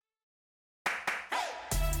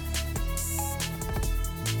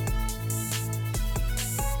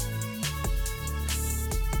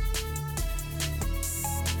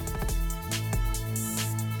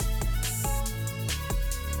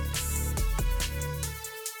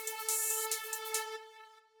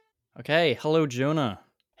Okay, hello Jonah.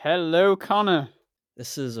 Hello, Connor.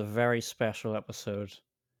 This is a very special episode.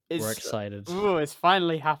 We're excited. It's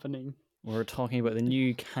finally happening. We're talking about the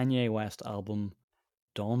new Kanye West album,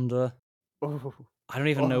 Donda. Oh, I don't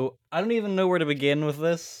even oh. know. I don't even know where to begin with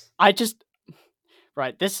this.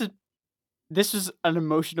 Right. This is an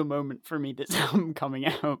emotional moment for me. This album coming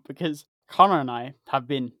out because Connor and I have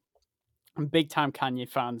been big time Kanye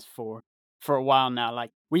fans for a while now. Like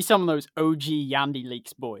we some of those OG Yandy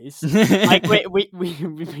Leaks boys. Like we've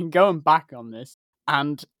been going back on this,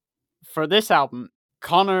 and for this album,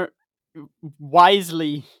 Connor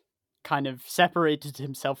wisely kind of separated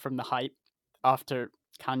himself from the hype after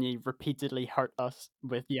Kanye repeatedly hurt us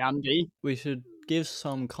with Yandy. We should give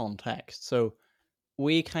some context. So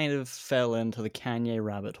we kind of fell into the Kanye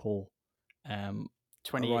rabbit hole. Around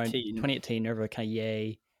 2018. 2018, over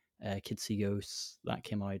Kanye, Kids See Ghosts, that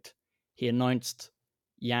came out. He announced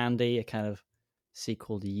Yandy, a kind of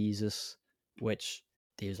sequel to Yeezus, which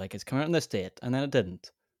he was like, it's coming out on this date, and then it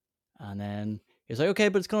didn't. And then he was like, okay,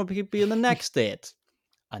 but it's going to be in the next date.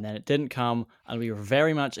 And then it didn't come, and we were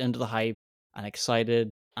very much into the hype and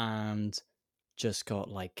excited, and just got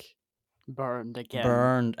like Burned again.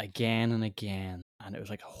 burned again and again. And it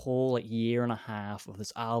was like a whole year and a half of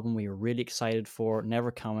this album we were really excited for,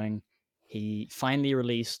 never coming. He finally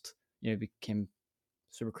released, became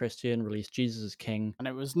super Christian, released Jesus is King. And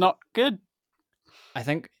it was not good. I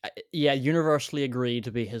think, universally agreed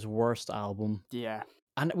to be his worst album. Yeah.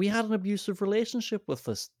 And we had an abusive relationship with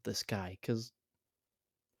this guy because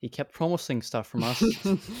he kept promising stuff from us,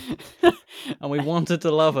 and we wanted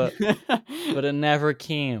to love it, but it never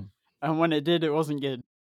came. And when it did, it wasn't good.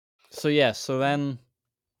 So then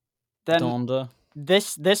Donda.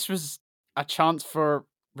 This was a chance for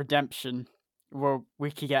redemption where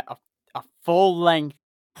we could get a full length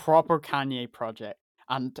proper Kanye project.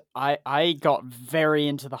 And I got very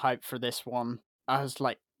into the hype for this one. I was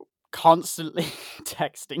like constantly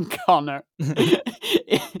texting Connor.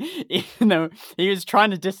 Even though he was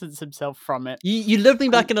trying to distance himself from it. You lived me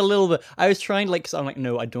back in a little bit. I was trying, so I'm like,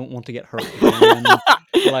 no, I don't want to get hurt again.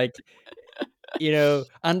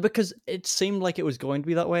 And because it seemed like it was going to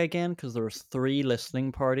be that way again, because there was 3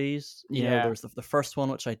 listening parties. There was the first one,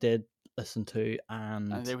 which I did listen to,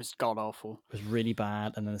 and it was god awful. It was really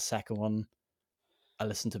bad. And then the second one, I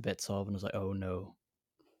listened to bits of, and was like, oh no,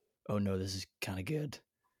 this is kind of good.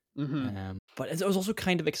 Mm-hmm. But it was also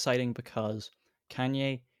kind of exciting because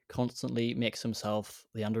Kanye constantly makes himself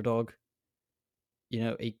the underdog.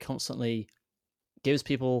 He constantly gives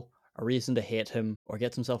people a reason to hate him, or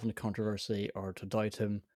gets himself into controversy, or to doubt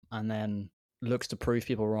him, and then looks to prove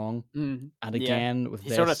people wrong. And again, with he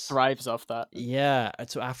this, sort of thrives off that. Yeah.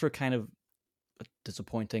 So after kind of a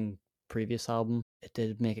disappointing previous album, it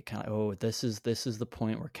did make it kind of, this is the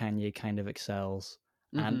point where Kanye kind of excels.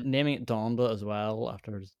 Mm-hmm. And naming it Donda as well,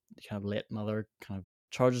 after his kind of late mother, kind of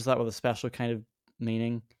charges that with a special kind of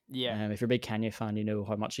meaning. Yeah. If you're a big Kanye fan, you know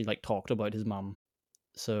how much he talked about his mum.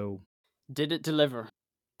 So did it deliver?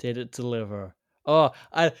 Did it deliver? Oh,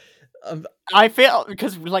 I feel,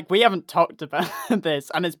 because we haven't talked about this,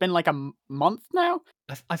 and it's been like a month now.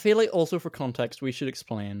 I feel like, also for context, we should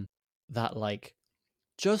explain that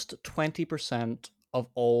just 20% of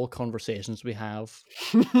all conversations we have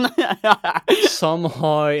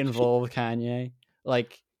somehow involve Kanye.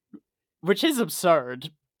 Which is absurd.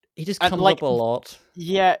 He just comes up a lot.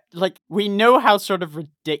 Yeah, we know how sort of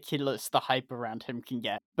ridiculous the hype around him can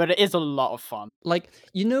get, but it is a lot of fun. I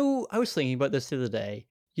was thinking about this the other day.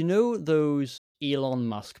 Those Elon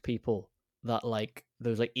Musk people that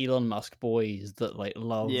those Elon Musk boys that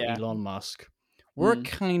love Elon Musk. We're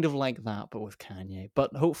kind of like that, but with Kanye.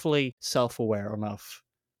 But hopefully self-aware enough.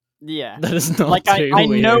 Yeah. That is not too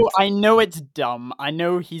weird. I know it's dumb. I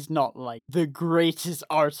know he's not the greatest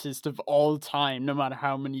artist of all time, no matter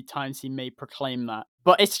how many times he may proclaim that.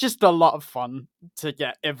 But it's just a lot of fun to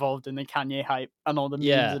get involved in the Kanye hype and all the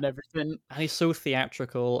memes and everything. And he's so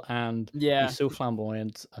theatrical, and he's so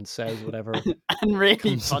flamboyant and says whatever. And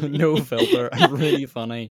really funny. No filter, and really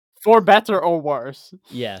funny. For better or worse.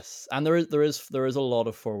 Yes. And there is a lot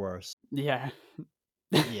of for worse. Yeah.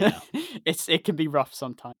 Yeah. It can be rough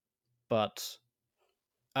sometimes. But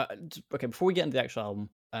okay, before we get into the actual album,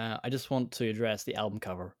 I just want to address the album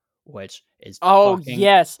cover, which is fucking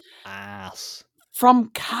ass. From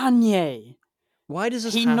Kanye. Why does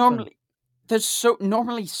this happen? There's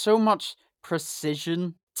normally so much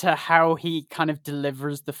precision to how he kind of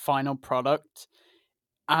delivers the final product,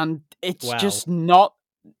 and it's just not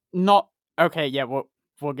okay. Yeah,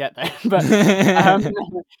 we'll get there, but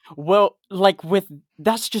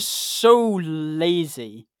that's just so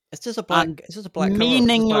lazy. It's just a black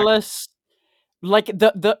meaningless, Like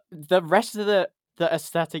the rest of the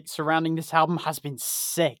aesthetic surrounding this album has been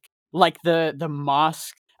sick. Like the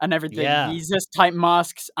mask and everything, Yeah. Jesus type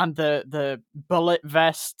masks and the bullet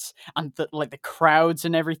vests and the crowds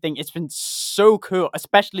and everything. It's been so cool,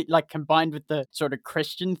 especially like combined with the sort of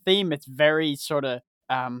Christian theme. It's very sort of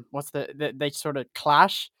they sort of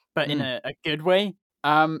clash, but in a good way.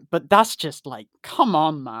 But that's just like, come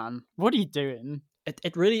on, man, what are you doing?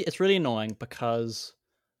 It's really annoying because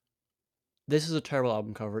this is a terrible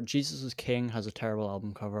album cover. Jesus is King has a terrible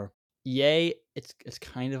album cover. Yay, it's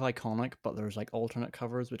kind of iconic, but there's like alternate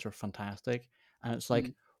covers which are fantastic. And it's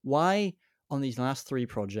like, why on these last 3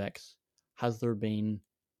 projects has there been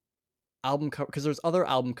album cover? Because there's other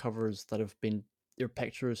album covers that have been your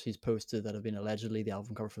pictures he's posted that have been allegedly the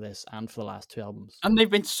album cover for this and for the last 2 albums. And they've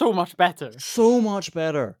been so much better. So much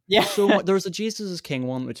better. Yeah. So much. There's a Jesus is King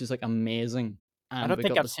one, which is like amazing. I don't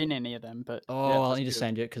think I've seen any of them, but oh, yeah, I'll need to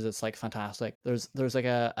send you it because it's like fantastic. There's like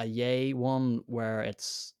a Yay one where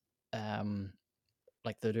it's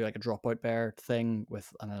like they do like a dropout bear thing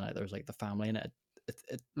with, and then like, there's like the family in it.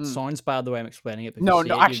 It sounds bad the way I'm explaining it. But no,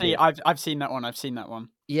 actually, I've seen that one. I've seen that one.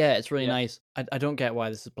 Yeah, it's really nice. I don't get why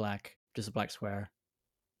this is black, just a black square.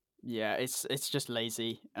 Yeah, it's just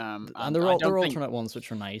lazy. And they're alternate ones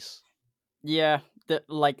which are nice. Yeah,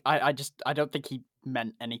 I don't think he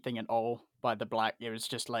meant anything at all by the black. It was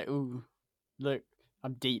just like, ooh, look,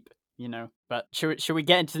 I'm deep, you know. But should we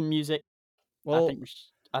get into the music? Well, I think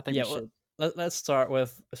we should. Let's start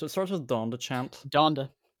with, so it starts with Donda chant. Donda.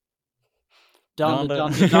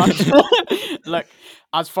 Look,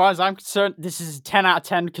 as far as I'm concerned, this is a 10 out of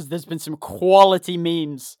 10 because there's been some quality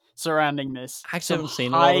memes surrounding this. I actually haven't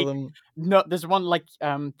seen a lot of them. No, there's one like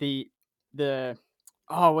the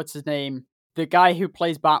what's his name? The guy who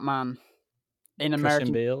plays Batman in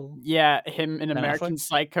American Bale? Yeah, him in American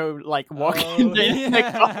Psycho, like walking in the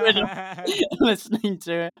corridor, listening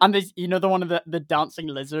to it. And there's, you know, the one of the dancing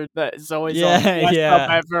lizard that is always on Best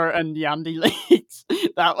Club Ever and Yandy Leaks.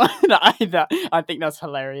 That one, I think that's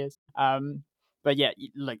hilarious. But yeah,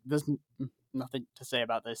 like there's nothing to say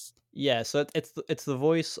about this. Yeah, so it's the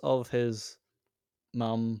voice of his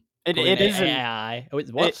mum. It isn't AI.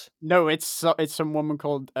 What? No, it's some woman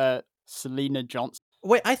called Selena Johnson.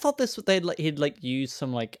 Wait, I thought he'd like use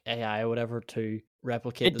some like AI or whatever to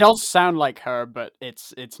replicate. It does sound like her, but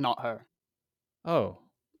it's not her. Oh,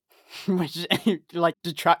 which like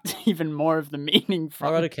detracts even more of the meaning from.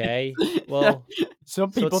 All right, okay. Well, some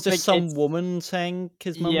people it's just think some woman saying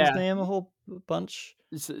his mum's name a whole bunch.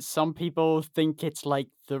 Some people think it's like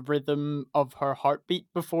the rhythm of her heartbeat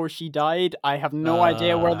before she died. I have no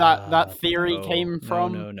idea where that theory came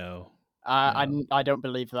from. No. I don't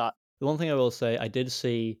believe that. The one thing I will say, I did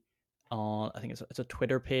see on, I think it's a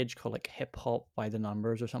Twitter page called like Hip Hop by the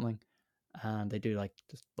Numbers or something, and they do like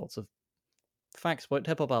just lots of facts about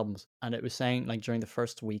hip hop albums. And it was saying like during the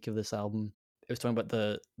first week of this album, it was talking about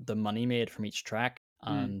the money made from each track,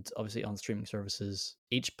 and obviously on streaming services,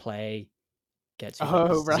 each play gets you like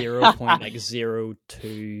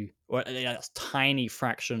 0.02 or a tiny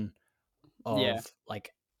fraction of like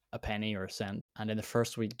a penny or a cent. And in the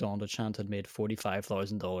first week, Donda Chant had made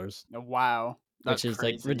 $45,000. Wow, which is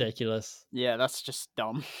crazy. Like ridiculous. Yeah, that's just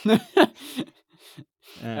dumb. But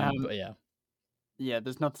yeah,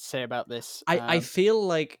 there's nothing to say about this. I feel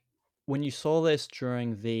like when you saw this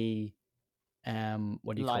during the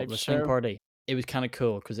what do you call it, listening party, it was kind of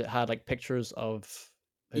cool because it had like pictures of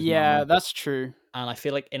his mom. That's true. And I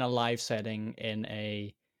feel like in a live setting, in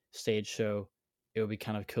a stage show, it would be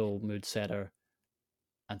kind of cool mood setter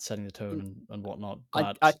and setting the tone and whatnot.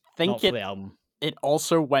 But I think not for the album. It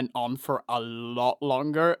also went on for a lot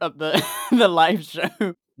longer at the the live show,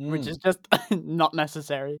 which is just not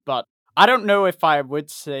necessary. But I don't know if I would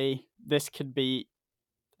say this could be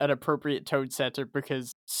an appropriate tone setter,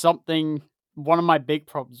 because one of my big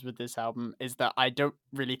problems with this album is that I don't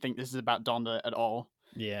really think this is about Donda at all.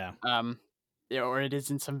 Yeah. Or it is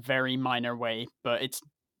in some very minor way, but it's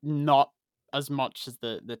not as much as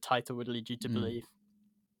the title would lead you to believe.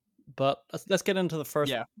 But let's get into the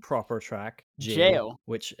first proper track, Jail,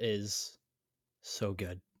 which is so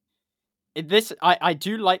good. I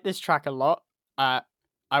do like this track a lot. I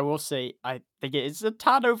will say I think it is a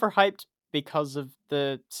tad overhyped because of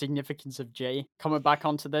the significance of Jay coming back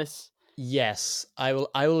onto this. Yes, I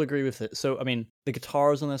will agree with it. So I mean, the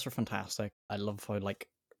guitars on this are fantastic. I love how like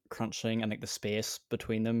crunching and like the space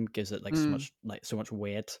between them gives it like so much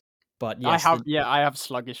weight. But yes, I have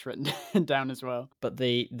sluggish written down as well. But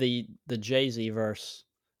the Jay-Z verse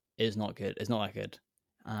is not good. It's not that good.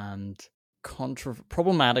 And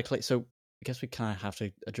problematically, so I guess we kind of have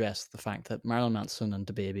to address the fact that Marilyn Manson and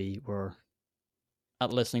DaBaby were at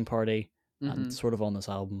a listening party. and sort of on this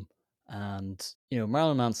album. And,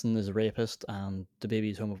 Marilyn Manson is a rapist and the baby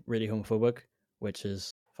is really homophobic, which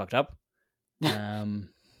is fucked up.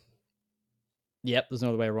 Yep, there's no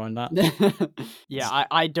other way around that. Yeah,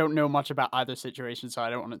 I don't know much about either situation, so I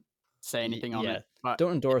don't want to say anything on it. But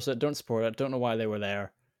don't endorse it, don't support it, don't know why they were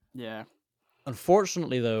there. Yeah.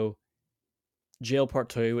 Unfortunately, though, Jail Part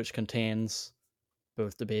 2, which contains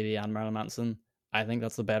both the baby and Marilyn Manson, I think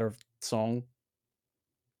that's the better song.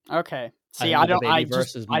 Okay. See, I don't. The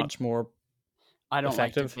verse is much more. I don't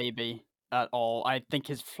effective. like the baby at all. I think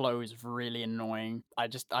his flow is really annoying.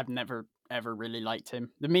 I've never ever really liked him.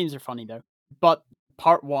 The memes are funny though. But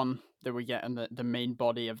part 1 that we get in the main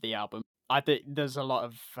body of the album, I think there's a lot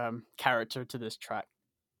of character to this track.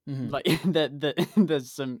 Mm-hmm. Like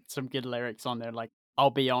there's some good lyrics on there. Like, I'll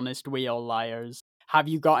be honest, we all liars. Have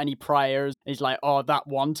you got any priors? He's like, oh, that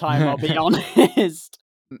one time, I'll be honest.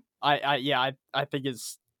 I think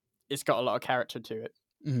it's got a lot of character to it.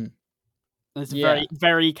 Mm-hmm. It's a very,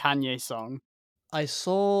 very Kanye song. I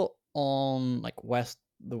saw on like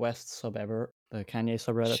the West subreddit, the Kanye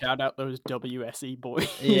subreddit. Shout out those WSE boys.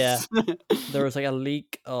 Yeah. There was like a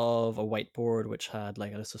leak of a whiteboard which had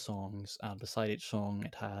like a list of songs, and beside each song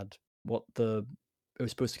it had what it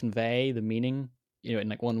was supposed to convey, the meaning, in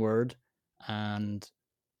like one word. And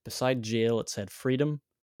beside jail it said freedom,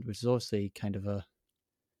 which is obviously kind of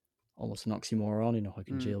almost an oxymoron. How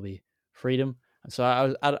can jail be freedom? And so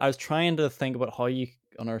I was trying to think about how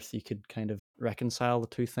on earth you could kind of reconcile the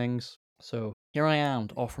two things. So here I am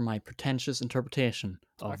to offer my pretentious interpretation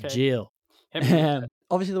of jail.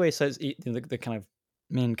 Obviously, the way it says, the kind of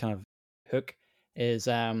main kind of hook is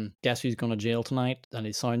guess who's going to jail tonight, and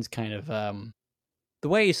it sounds kind of the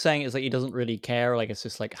way he's saying it is like he doesn't really care. Like, it's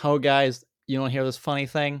just like, oh guys, you want to hear this funny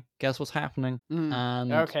thing? Guess what's happening?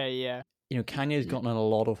 And Kanye's gotten in a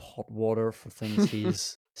lot of hot water for things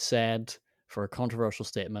he's said, for controversial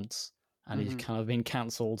statements, and he's kind of been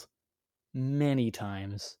cancelled many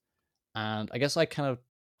times. And I guess I kind of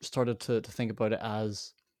started to think about it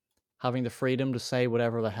as having the freedom to say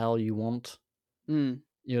whatever the hell you want. You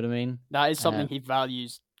know what I mean? That is something he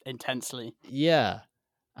values intensely. Yeah.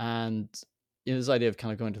 And this idea of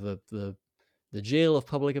kind of going to the jail of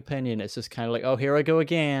public opinion, it's just kind of like, oh, here I go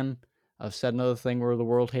again. I've said another thing where the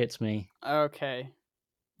world hates me. Okay.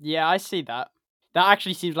 Yeah, I see that. That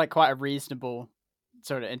actually seems like quite a reasonable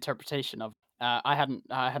sort of interpretation of. I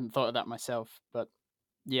hadn't thought of that myself, but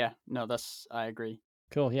yeah, no, I agree.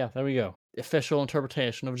 Cool. Yeah, there we go. Official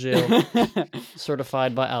interpretation of jail,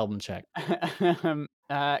 certified by Album Check.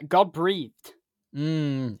 God breathed.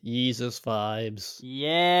 Yeezus vibes.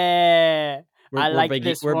 Yeah, we're big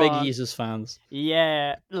Yeezus fans.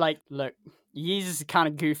 Yeah, like, look, Yeezus is kind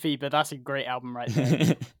of goofy, but that's a great album right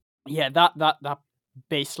there. Yeah, that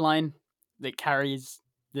bass line that carries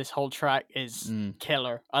this whole track is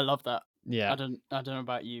killer. I love that. Yeah, I don't know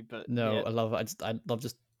about you, but no, yeah. I love it. I love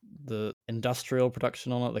just the industrial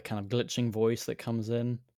production on it, the kind of glitching voice that comes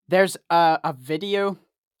in. There's a video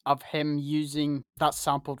of him using that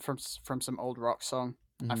sampled from some old rock song.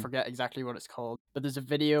 I forget exactly what it's called, but there's a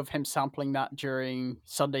video of him sampling that during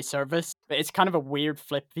Sunday service. But it's kind of a weird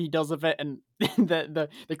flip he does of it, and the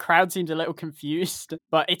crowd seems a little confused.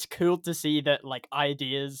 But it's cool to see that like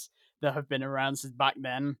ideas that have been around since back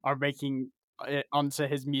then are making it onto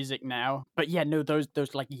his music now. But yeah, no, those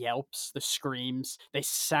like yelps, the screams, they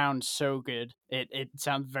sound so good. It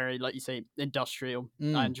sounds very, like you say, industrial.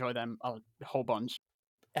 I enjoy them a whole bunch.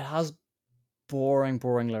 It has boring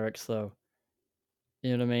lyrics though.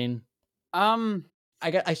 You know what I mean?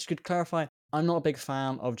 I should clarify. I'm not a big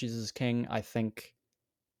fan of Jesus is King. I think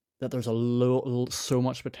that there's so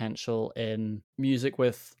much potential in music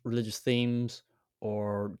with religious themes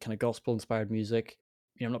or kind of gospel inspired music.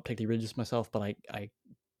 I'm not particularly religious myself, but I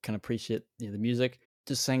can appreciate the music.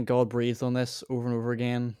 Just saying God breathed on this over and over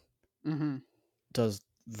again does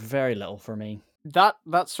very little for me. That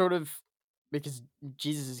sort of, because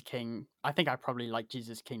Jesus is King, I think I probably like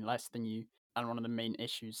Jesus is King less than you. And one of the main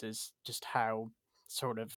issues is just how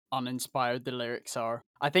sort of uninspired the lyrics are.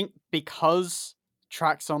 I think because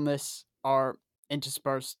tracks on this are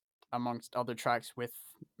interspersed amongst other tracks with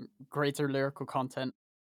greater lyrical content,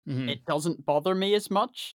 it doesn't bother me as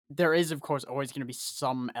much. There is, of course, always going to be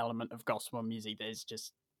some element of gospel music that is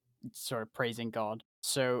just sort of praising God.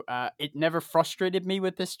 So it never frustrated me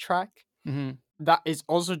with this track. That is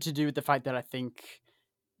also to do with the fact that I think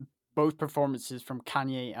both performances from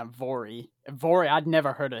Kanye and Vori, I'd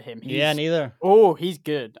never heard of him. Yeah, neither. Oh, he's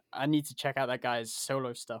good. I need to check out that guy's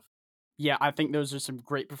solo stuff. Yeah, I think those are some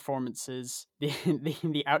great performances.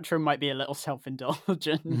 The outro might be a little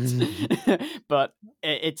self-indulgent, but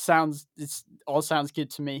it sounds all sounds good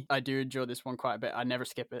to me. I do enjoy this one quite a bit. I never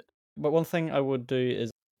skip it. But one thing I would do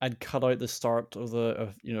is I'd cut out the start of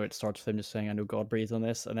it starts with him just saying, "I know God breathed on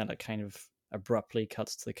this," and then it kind of abruptly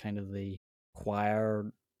cuts to kind of the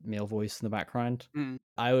choir male voice in the background. Mm.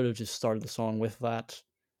 I would have just started the song with that.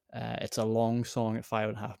 It's a long song at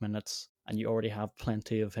 5.5 minutes, and you already have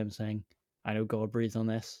plenty of him saying, "I know God breathed on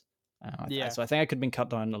this." Yeah. So I think I could have been cut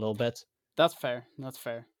down a little bit. That's fair. That's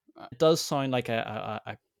fair. It does sound like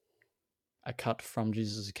a cut from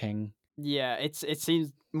Jesus is King. Yeah, it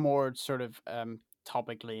seems more sort of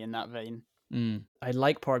topically in that vein. I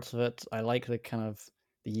like parts of it. I like the kind of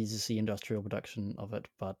the easy industrial production of it,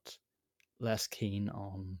 but less keen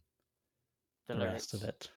on the rest of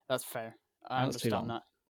it. That's fair. I And it's too understand long. that.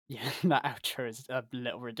 Yeah, that outro is a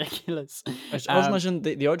little ridiculous. I also imagine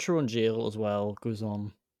the outro in Jail as well goes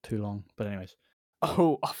on too long. But anyways.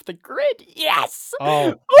 Oh, Off the Grid, yes!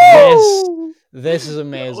 Oh, this is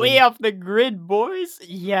amazing. We Off the Grid, boys.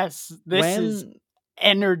 Yes, this is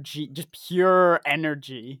energy, just pure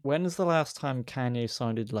energy. When is the last time Kanye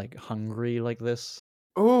sounded like hungry like this?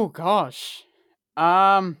 Oh gosh,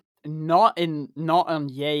 not on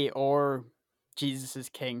Ye or Jesus is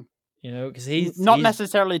King. You know, because he's not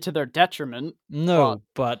necessarily to their detriment. No,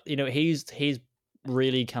 but you know he's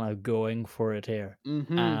really kind of going for it here,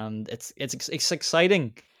 and it's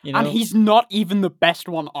exciting. You know, and he's not even the best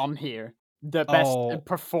one on here, the best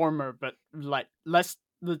performer. But like,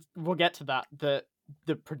 we'll get to that.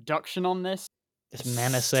 The production on this. It's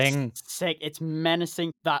menacing. Sick. It's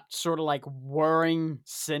menacing. That sort of like whirring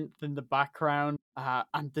synth in the background,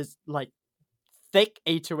 and this like thick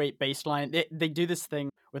 808 bass line. They do this thing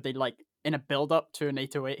where they like in a build up to an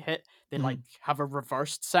 808 hit, they like have a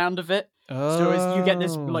reversed sound of it. So as you get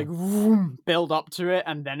this like vroom, build up to it,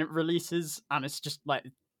 and then it releases, and it's just like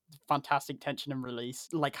fantastic tension and release.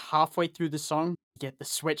 Like halfway through the song, you get the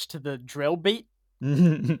switch to the drill beat.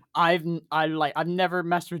 I've never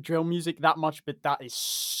messed with drill music that much, but that is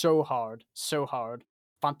so hard.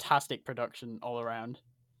 Fantastic production all around.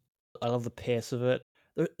 I love the pace of it.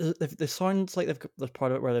 The sounds like they've got this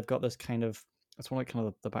part of it where they've got this kind of, it's one of kind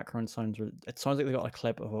of the background sounds where it sounds like they've got a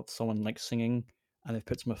clip of someone like singing and they've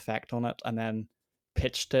put some effect on it and then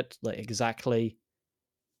pitched it like exactly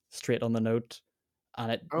straight on the note,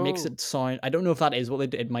 and it makes it sound, I don't know if that is what they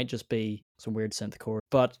did. It might just be some weird synth chord,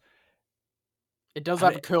 but it does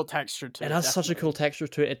have a cool texture to it. It has such a cool texture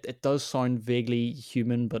to it. It does sound vaguely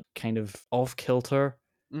human, but kind of off kilter.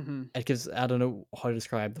 It gives, I don't know how to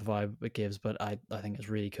describe the vibe it gives, but I think it's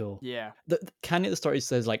really cool. Yeah. Kanye at the start, he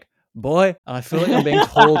says like, "Boy," and I feel like I'm being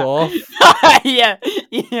told off. Yeah.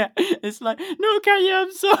 It's like, "No, Kanye,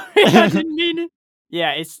 I'm sorry, I didn't mean it."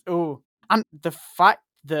 Yeah, and the fact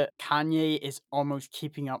that Kanye is almost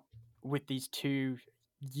keeping up with these two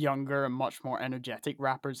younger and much more energetic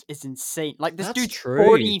rappers is insane. Like, this dude's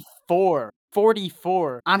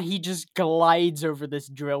 44, and he just glides over this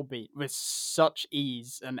drill beat with such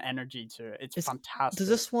ease and energy to it. It's fantastic. Does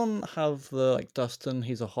this one have the like Dustin,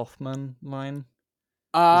 he's a Hoffman line? Is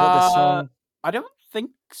that this song? I don't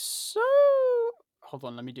think so. Hold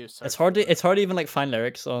on, let me do a search. It's hard to even like find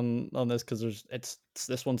lyrics on this because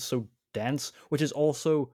this one's so dense, which is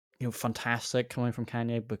also, you know, fantastic coming from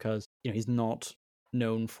Kanye, because, you know, he's not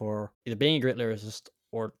known for either being a great lyricist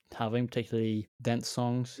or having particularly dense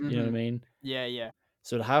songs. You know what I mean? Yeah.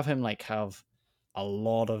 So to have him like have a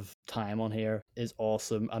lot of time on here is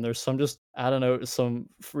awesome. And there's some just, I don't know, some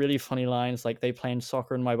really funny lines like, "They playing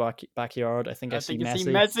soccer in my backyard. I think I see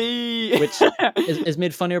Messi," which is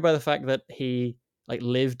made funnier by the fact that he like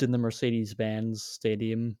lived in the Mercedes-Benz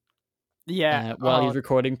stadium. Yeah, while he's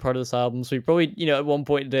recording part of this album, so he probably, you know, at one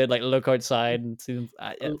point did like look outside and see them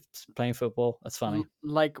playing football. That's funny.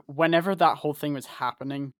 Like, whenever that whole thing was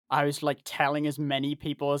happening, I was like telling as many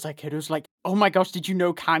people as I could. It was like, "Oh my gosh, did you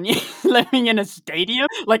know Kanye living in a stadium?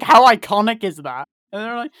 Like, how iconic is that?" And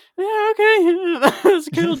they're like, "Yeah, okay, that's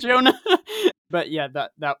cool, Jonah." But yeah,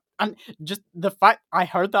 that and just the fact I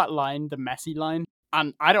heard that line, the Messi line,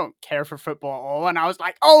 and I don't care for football at all, and I was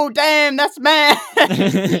like, "Oh damn, that's mad,"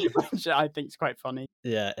 which I think is quite funny.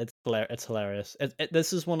 Yeah, it's hilarious.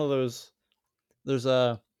 This is one of those. There's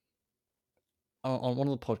on one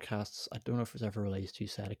of the podcasts, I don't know if it was ever released, you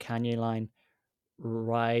said a Kanye line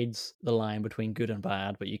rides the line between good and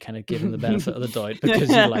bad, but you kind of give him the benefit of the doubt because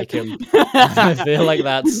you like him. I feel like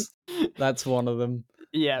that's one of them.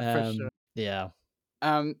 Yeah, for sure. Yeah.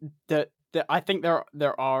 I think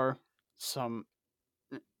there are some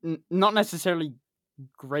not necessarily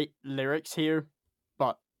great lyrics here,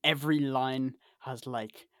 but every line has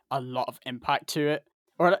like a lot of impact to it.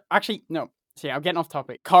 Or actually, no. See, I'm getting off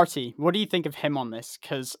topic. Carti, what do you think of him on this?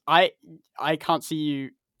 Because I can't see you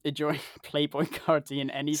enjoying Playboy Carti in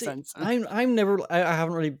any See, sense. I'm never. I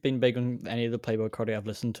haven't really been big on any of the Playboy Carti I've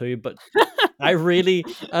listened to, but I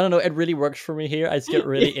don't know. It really works for me here. I just get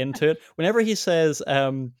really into it. Whenever he says,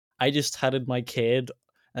 "I just had my kid,"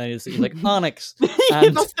 and he's like Onyx,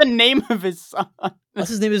 and That's the name of his son. what's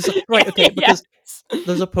his name is right? Okay, because Yes.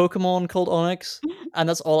 there's a Pokemon called Onyx, and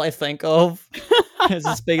that's all I think of. It's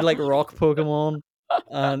this big like rock Pokemon,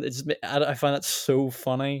 and I find that so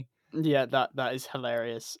funny. Yeah, that is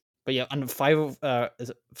hilarious. But yeah, and is it Five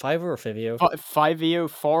or Fivio? 5EO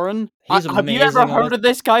Foreign. He's Have you ever amazing on heard it. of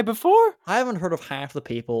this guy before? I haven't heard of half the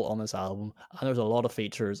people on this album, and there's a lot of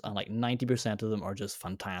features, and like 90% of them are just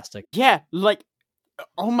fantastic. Yeah, like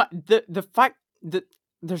oh my, the fact that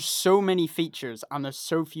there's so many features and there's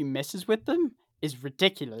so few misses with them is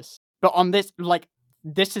ridiculous. But on this, like,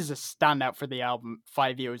 this is a standout for the album.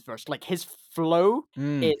 5EO's verse, like his flow,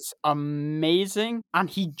 it's amazing, and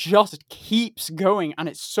he just keeps going, and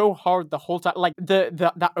it's so hard the whole time. Like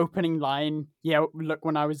that opening line, yeah, look,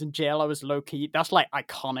 when I was in jail, I was low key. That's like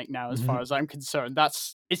iconic now, as far as I'm concerned.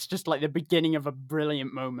 It's just like the beginning of a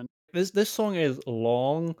brilliant moment. This song is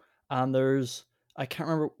long, and I can't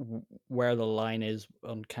remember where the line is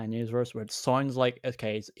on Kanye's verse, where it sounds like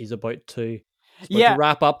okay, he's about to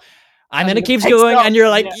wrap up, and then it keeps going, and you're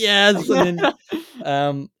like, yes, and then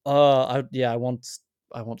I want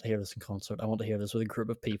to hear this in concert. I want to hear this with a group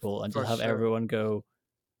of people and just have everyone go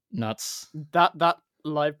nuts. That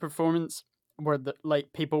live performance where the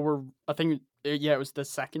like people were, I think, it was the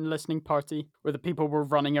second listening party where the people were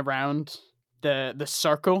running around the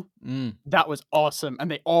circle. That was awesome,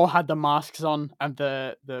 and they all had the masks on and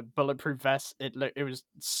the bulletproof vests. It was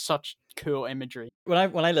such cool imagery. When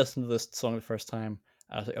I listened to this song the first time,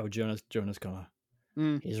 I was like, oh, Jonas gonna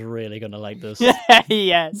he's really gonna like this.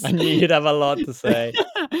 Yes, I knew you'd have a lot to say.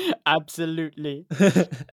 Absolutely.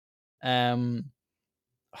 Hurricane.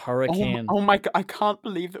 Oh my god, I can't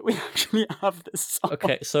believe that we actually have this song.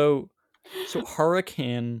 Okay, so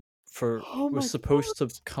Hurricane was supposed to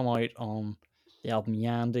come out on the album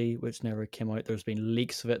Yandy, which never came out. There's been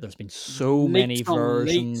leaks of it. There's been so many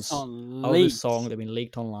versions of the song that have been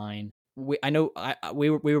leaked online. We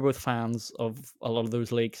were both fans of a lot of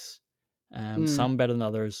those leaks, some better than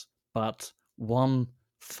others, but one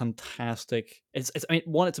fantastic. It's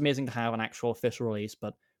amazing to have an actual official release,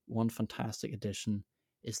 but one fantastic addition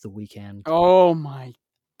is The Weeknd. Oh my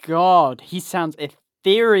god, he sounds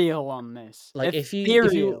ethereal on this. Like if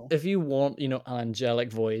you want, an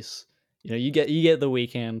angelic voice, you get The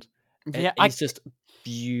Weeknd. Yeah, he's just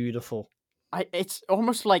beautiful. It's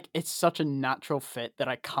almost like it's such a natural fit that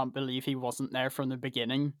I can't believe he wasn't there from the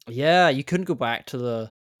beginning. Yeah, you couldn't go back to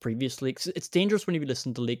the previous leaks. It's dangerous when you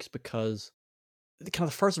listen to leaks because the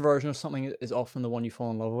first version of something is often the one you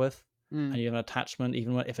fall in love with, and you have an attachment.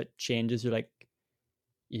 Even if it changes, you're like,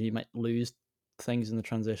 you might lose things in the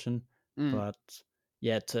transition. But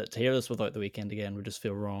yeah, to hear this without The Weeknd again would just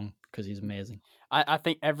feel wrong because he's amazing. I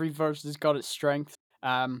think every verse has got its strength.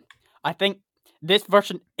 I think this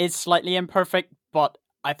version is slightly imperfect, but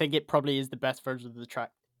I think it probably is the best version of the track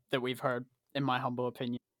that we've heard, in my humble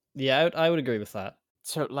opinion. Yeah, I would agree with that.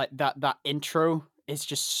 So like that intro is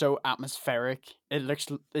just so atmospheric.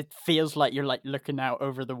 It feels like you're like looking out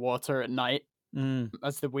over the water at night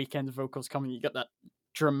as The Weeknd's vocals come. You got that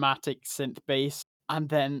dramatic synth bass, and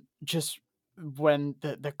then just when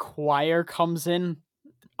the choir comes in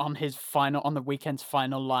on The Weeknd's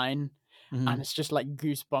final line, and it's just like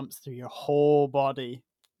goosebumps through your whole body.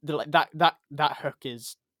 Like that hook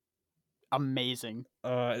is amazing.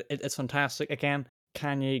 It's fantastic. Again,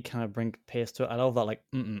 Kanye kind of bring pace to it. I love that, like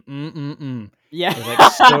Yeah,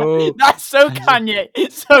 like, so that's so Kanye.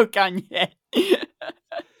 It's so Kanye.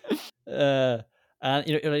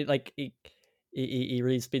 And like he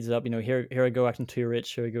really speeds it up. Here I go acting too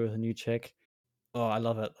rich. Here I go with a new chick. Oh, I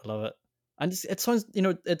love it. And it sounds,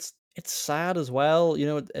 it's sad as well.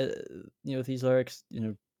 These lyrics.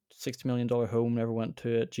 $60 million home, never went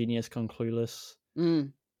to it. Genius gone clueless.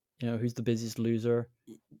 Who's the busiest loser?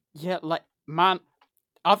 Yeah, like, man,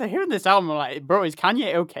 after hearing this album, I'm like, bro, is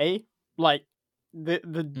Kanye okay? Like,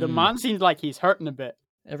 the man seems like he's hurting a bit.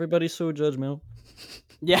 Everybody's so judgmental.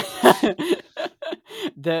 Yeah.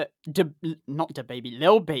 Not DaBaby,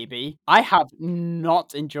 Lil Baby. I have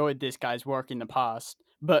not enjoyed this guy's work in the past,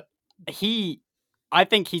 but I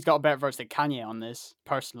think he's got a better verse than Kanye on this,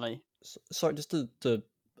 personally. Sorry, just to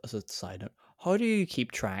as a side note, how do you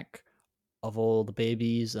keep track of all the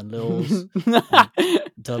babies and Lils,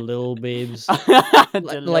 the Lil Babes?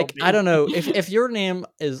 I don't know if your name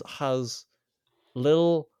has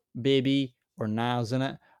Lil Baby or Nas in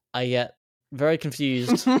it, I get very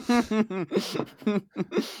confused.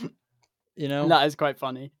 you know. That is quite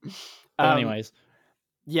funny. But anyways,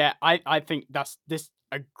 Yeah, I think that's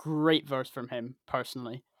a great verse from him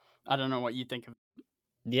personally. I don't know what you think of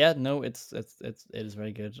yeah, no, it is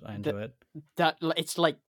very good. I that. enjoy it. It's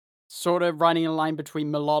like sort of riding a line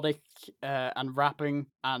between melodic and rapping,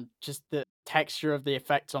 and just the texture of the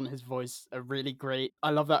effects on his voice are really great.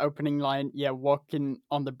 I love that opening line. Yeah, walking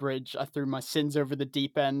on the bridge, I threw my sins over the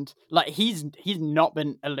deep end. Like he's not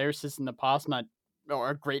been a lyricist in the past,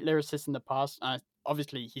 or a great lyricist in the past. And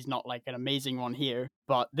obviously, he's not like an amazing one here,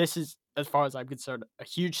 but this is, as far as I'm concerned, a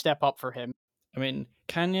huge step up for him. I mean,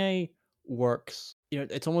 Kanye works.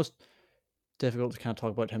 It's almost difficult to kind of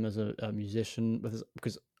talk about him as a musician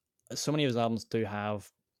because so many of his albums do have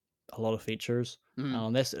a lot of features. And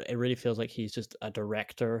on this, it really feels like he's just a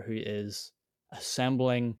director who is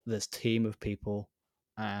assembling this team of people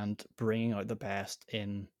and bringing out the best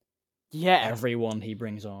in everyone he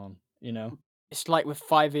brings on. It's like with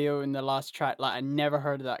 5AO in the last track, like I never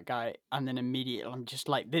heard of that guy, and then immediately I'm just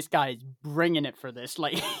like, this guy is bringing it for this.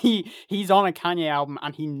 Like he's on a Kanye album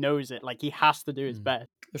and he knows it. Like he has to do his best.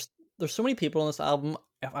 There's so many people on this album.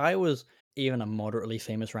 If I was even a moderately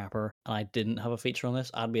famous rapper and I didn't have a feature on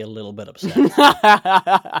this, I'd be a little bit upset.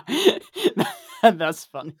 That's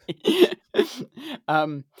funny.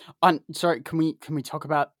 Sorry, can we talk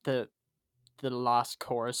about the last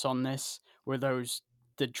chorus on this, where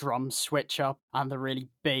the drums switch up and they're really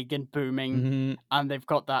big and booming, and they've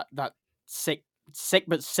got that sick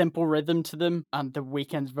but simple rhythm to them, and the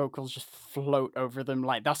Weeknd's vocals just float over them.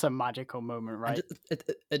 Like that's a magical moment, right?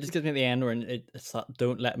 It just gives me the end where it's that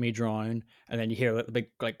 "Don't Let Me Drown," and then you hear the big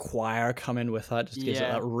like choir come in with that. Just gives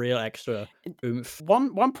it that real extra oomph.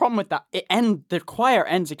 One problem with that, the choir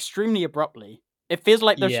ends extremely abruptly. It feels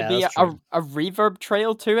like there should be a reverb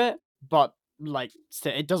trail to it, but like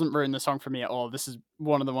it doesn't ruin the song for me at all. This is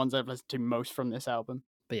one of the ones I've listened to most from this album.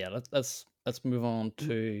 But yeah, let's move on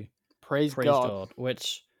to Praise God,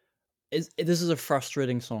 which this is a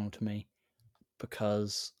frustrating song to me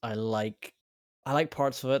because I like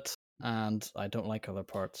parts of it and I don't like other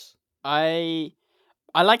parts. I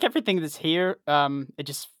like everything that's here. It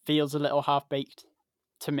just feels a little half baked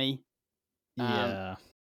to me. Yeah.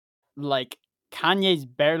 Like Kanye's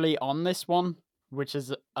barely on this one, which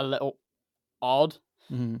is a little odd.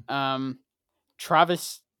 Mm-hmm.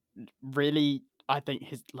 Travis really, I think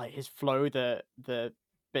his flow, the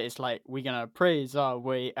bit is like, we're gonna praise our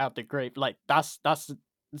way out the grave. Like that's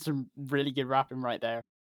some really good rapping right there.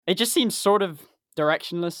 It just seems sort of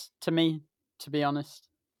directionless to me, to be honest.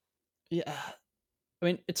 Yeah, I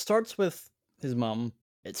mean, it starts with his mum.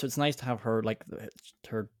 So it's nice to have her, like,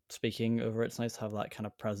 her speaking over it. It's nice to have that kind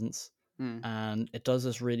of presence. And it does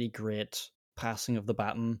this really great passing of the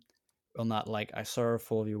baton on that, like, I serve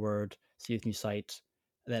full of your word, see with new sight.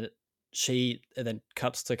 And then it then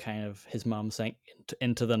cuts to kind of his mum saying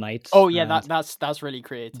into the night. Oh yeah, that's really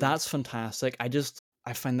creative. That's fantastic.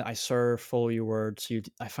 I find that I serve full of your words.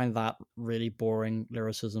 I find that really boring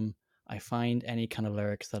lyricism. I find any kind of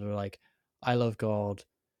lyrics that are like, I love God,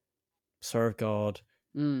 serve God,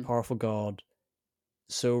 powerful God,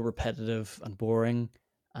 so repetitive and boring.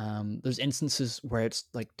 There's instances where it's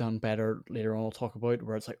like done better later on. I'll talk about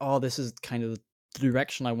where it's like, oh, this is kind of the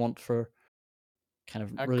direction I want for kind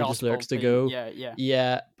of religious lyrics to go.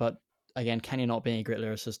 Yeah. But again, Kanye not being a great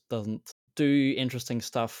lyricist doesn't do interesting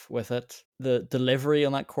stuff with it. The delivery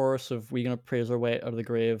on that chorus of "We're gonna praise our way out of the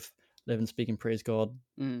grave, live and speak and praise God,"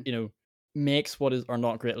 makes what are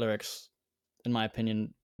not great lyrics, in my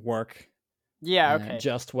opinion, work. Yeah, okay.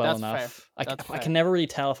 Just well enough. I can never really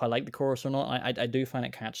tell if I like the chorus or not. I do find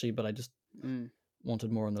it catchy, but I just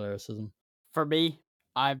wanted more on the lyricism. For me,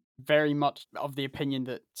 I'm very much of the opinion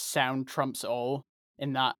that sound trumps all,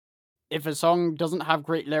 in that if a song doesn't have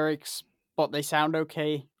great lyrics, but they sound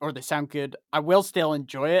okay, or they sound good, I will still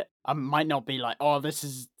enjoy it. I might not be like, oh, this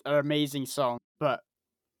is an amazing song, but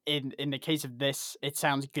in the case of this, it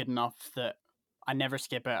sounds good enough that I never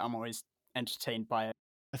skip it. I'm always entertained by it.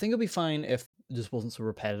 I think it'll be fine if it just wasn't so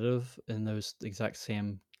repetitive in those exact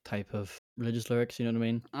same type of religious lyrics, you know what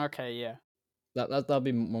I mean? Okay, yeah. That'll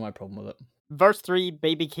be more my problem with it. Verse 3,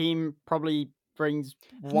 Baby Keem probably brings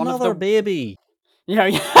one Another of the... baby! Yeah,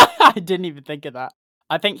 I didn't even think of that.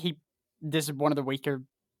 I think this is one of the weaker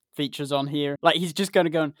features on here. Like, he's just going to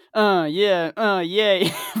go, yeah,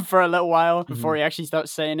 for a little while before he actually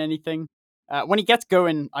starts saying anything. When he gets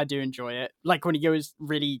going, I do enjoy it. Like, when he goes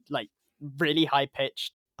really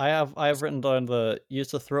high-pitched. I have written down the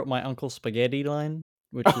 "used to throw up my uncle's spaghetti" line,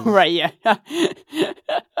 which is... Right, yeah.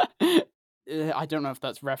 I don't know if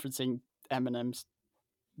that's referencing Eminem's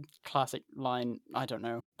classic line. I don't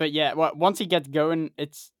know. But yeah, once he gets going,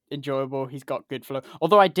 it's enjoyable. He's got good flow.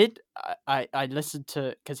 Although I listened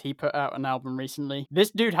to, because he put out an album recently.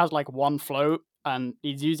 This dude has like one flow and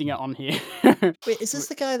he's using it on here. Wait, is this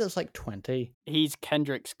the guy that's like 20? He's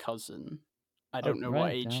Kendrick's cousin. I don't know what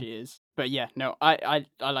right, age yeah. he is. But yeah, no, I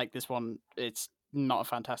like this one. It's not a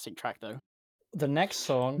fantastic track though. The next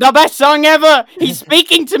song. The best song ever! He's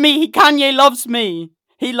speaking to me! Kanye loves me!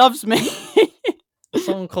 He loves me! A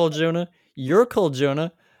song called Jonah. You're called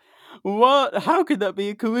Jonah. What? How could that be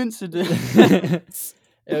a coincidence?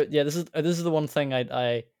 Yeah, this is the one thing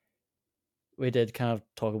we did kind of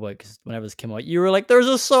talk about, because whenever this came out, you were like, "There's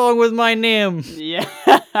a song with my name." Yeah.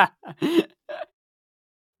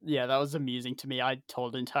 Yeah, that was amusing to me. I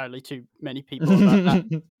told entirely too many people about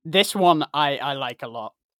that. This one I like a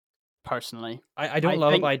lot, personally. I don't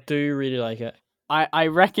love it, but I do really like it. I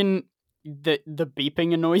reckon the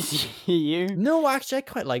beeping annoys you. No, actually, I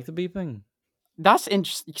quite like the beeping. That's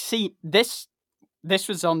interesting. See, this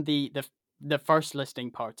was on the first listening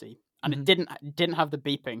party, and it didn't have the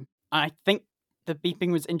beeping. And I think the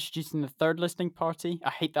beeping was introduced in the third listening party. I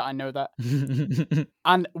hate that I know that.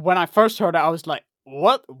 And when I first heard it, I was like,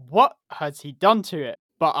 "What has he done to it?"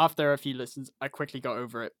 But after a few listens, I quickly got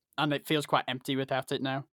over it, and it feels quite empty without it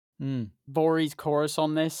now. Vori's chorus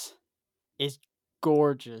on this is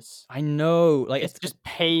gorgeous. I know, like it's just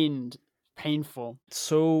painful.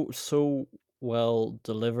 So well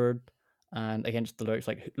delivered, and against the lyrics,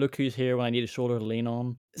 like, "Look who's here when I need a shoulder to lean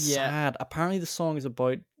on." Yeah. Sad. Apparently, the song is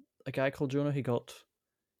about a guy called Jonah who got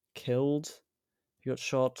killed. He got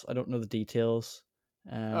shot. I don't know the details.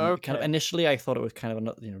 Kind of initially, I thought it was kind of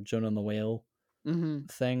another, Jonah and the whale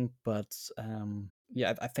thing, but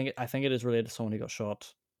yeah, I think it is related to someone who got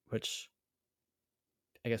shot, which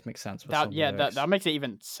I guess makes sense. With that makes it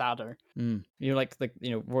even sadder.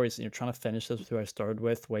 Rory's trying to finish this with who I started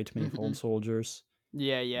with, way too many fallen soldiers.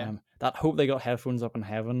 Yeah. That hope they got headphones up in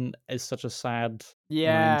heaven is such a sad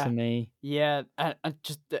line to me. Yeah, and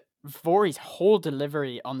just Vori's whole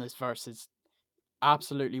delivery on this verse is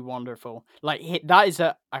absolutely wonderful. Like, that is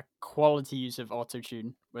a quality use of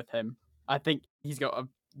autotune with him. I think he's got a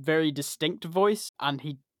very distinct voice, and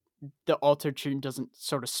the autotune doesn't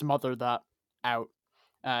sort of smother that out.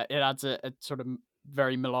 It adds a sort of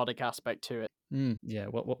very melodic aspect to it. Yeah,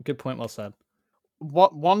 what good point, well said.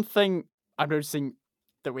 One thing I'm noticing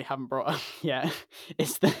that we haven't brought up yet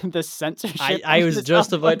is the censorship. I was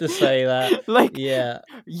just about to say that. Like, yeah,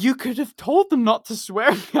 you could have told them not to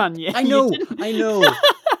swear, Kanye. I know.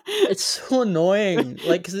 It's so annoying.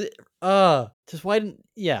 Like, cause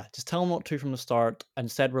just tell them not to from the start.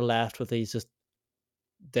 Instead, we're left with these just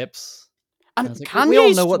dips. And like, Kanye we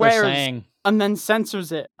all know what they're swears saying, and then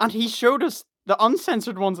censors it. And he showed us the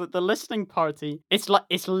uncensored ones at the listening party. It's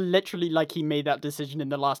literally like he made that decision in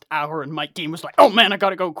the last hour, and Mike Dean was like, "Oh man, I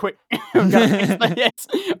gotta go quick."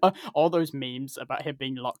 All those memes about him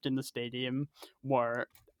being locked in the stadium were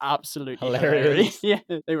absolutely hilarious. Yeah,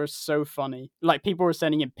 they were so funny. Like, people were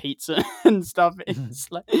sending him pizza and stuff.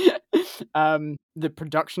 It's like, the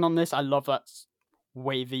production on this, I love that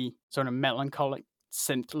wavy, sort of melancholic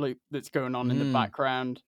synth loop that's going on in the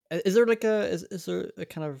background. Is there like is there a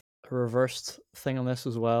kind of reversed thing on this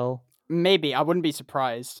as well? Maybe. I wouldn't be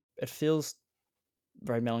surprised. It feels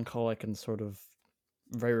very melancholic and sort of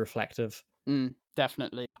very reflective.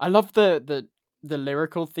 Definitely. I love the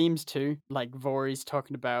lyrical themes too. Like, Vori's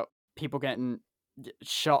talking about people getting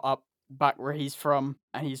shot up back where he's from,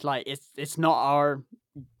 and he's like, it's not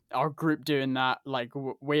our group doing that. Like,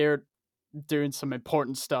 we're doing some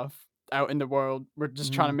important stuff out in the world. We're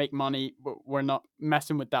just trying to make money. We're not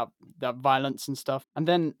messing with that violence and stuff. And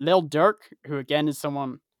then Lil Durk, who again is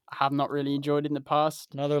someone I have not really enjoyed in the past.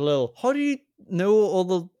 Another Lil. How do you know all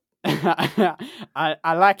the...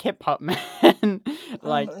 I like hip hop, man.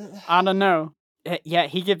 Like, I don't know. Yeah,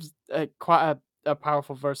 he gives quite a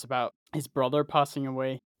powerful verse about his brother passing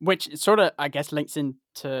away, which sort of, I guess, links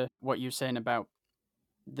into what you're saying about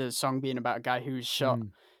the song being about a guy who's shot.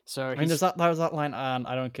 So I mean, there's that line, and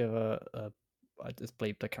I don't give it's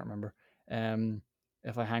bleeped, I can't remember.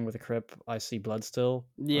 If I hang with a Crip, I see blood still.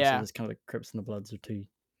 Yeah, so it's kind of like Crips and the Bloods are two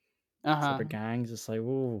separate gangs. It's like,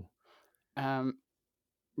 whoa.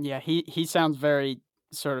 Yeah, he sounds very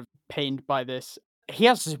sort of pained by this. He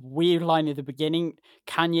has this weird line at the beginning.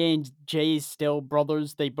 Kanye and Jay's still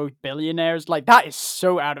brothers. They both billionaires. Like, that is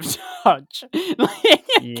so out of touch. Like,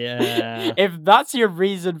 yeah. If that's your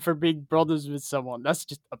reason for being brothers with someone, that's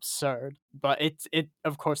just absurd. But it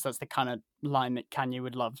of course, that's the kind of line that Kanye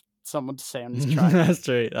would love someone to say on his track. That's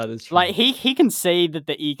true. That is true. Like, he can say that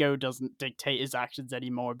the ego doesn't dictate his actions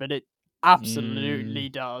anymore, but it absolutely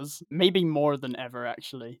does. Maybe more than ever,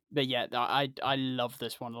 actually. But yeah, I love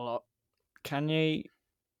this one a lot. Kanye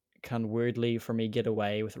can weirdly for me get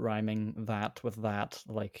away with rhyming that with that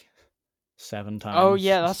like 7 Oh times.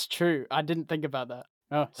 yeah, that's true. I didn't think about that.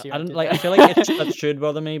 Oh, see I what I don't did like. there. I feel like that should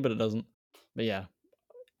bother me, but it doesn't. But yeah.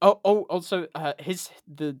 Also,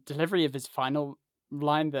 the delivery of his final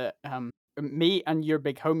line that me and your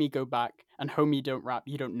big homie go back, and homie don't rap,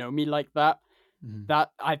 you don't know me like that. Mhm.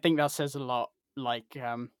 That I think that says a lot, like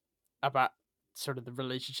about sort of the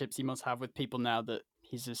relationships he must have with people now that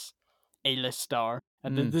he's this A-list star.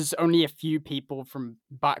 And Mm. there's only a few people from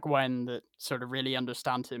back when that sort of really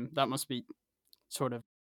understand him. That must be sort of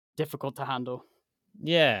difficult to handle.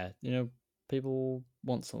 Yeah, people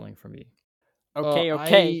want something from you.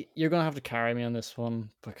 Okay. You're gonna have to carry me on this one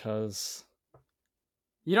because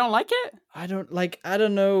You don't like it? I don't like. I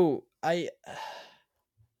don't know. I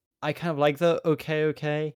kind of like the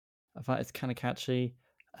okay. I find it's kind of catchy.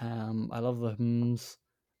 I love the hymns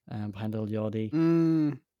behind Lil Yachty.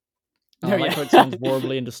 I Oh like yeah. how it sounds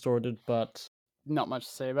warbly and distorted, but Not much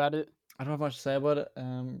to say about it. I don't have much to say about it. If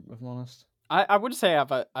I'm honest. I would say I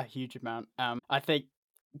have a huge amount. I think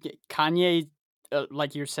Kanye,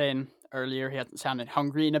 like you were saying earlier, he hasn't sounded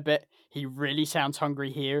hungry in a bit. He really sounds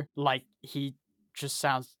hungry here. Like he just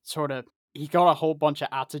sounds sort of. He got a whole bunch of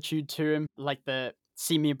attitude to him. Like the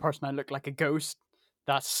 "see me in person, I look like a ghost."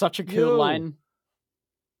 That's such a cool Yo, line.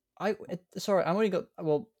 Sorry, I'm only got.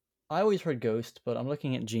 Well, I always heard Ghost, but I'm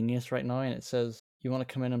looking at Genius right now, and it says you want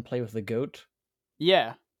to come in and play with the goat.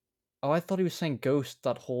 Yeah. Oh, I thought he was saying Ghost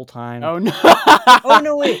that whole time. Oh no. Oh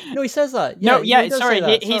no, wait, no, he says that. Yeah, No, yeah. he does Sorry, say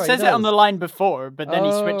that. he Sorry, says it on does. the line before, but then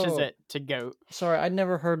he switches Oh. it to goat. Sorry, I'd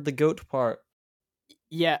never heard the goat part.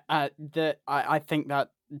 Yeah, I think that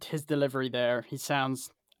his delivery there, he sounds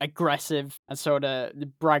aggressive and sort of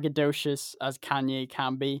braggadocious as Kanye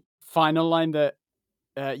can be. Final line that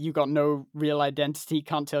you got no real identity,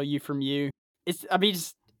 can't tell you from you. It's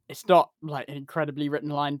not like an incredibly written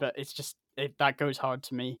line, but that goes hard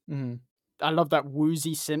to me. Mm-hmm. I love that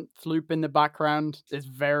woozy synth loop in the background. It's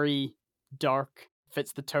very dark,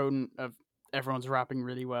 fits the tone of everyone's rapping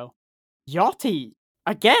really well. Yachty,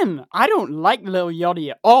 again, I don't like Lil Yachty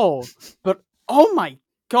at all, but oh my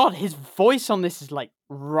god, his voice on this is like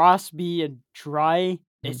raspy and dry.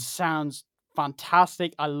 It sounds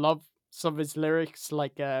fantastic. I love some of his lyrics,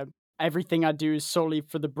 like everything I do is solely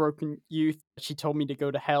for the broken youth. She told me to go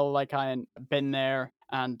to hell like I ain't been there.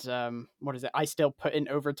 And what is it? I still put in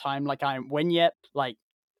overtime like I ain't win yet. Like,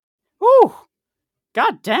 whoo,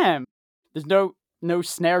 god damn. There's no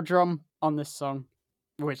snare drum on this song,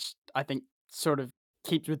 which I think sort of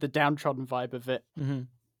keeps with the downtrodden vibe of it. Mm-hmm.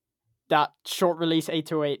 That short release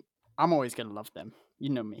 808, I'm always gonna love them. You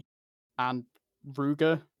know me. And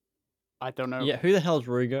Ruga, I don't know. Yeah, who the hell's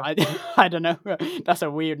Ruga? I don't know. That's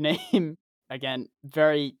a weird name. Again,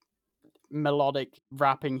 very melodic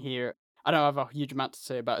rapping here. I don't have a huge amount to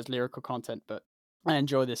say about his lyrical content, but I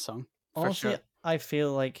enjoy this song. Honestly, sure. I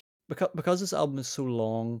feel like because this album is so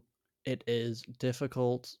long, it is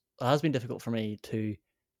difficult. It has been difficult for me to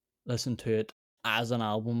listen to it as an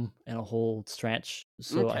album in a whole stretch.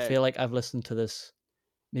 So I feel like I've listened to this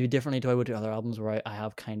maybe differently to I would to other albums where I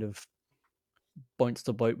have kind of bounced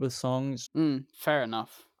about with songs. Fair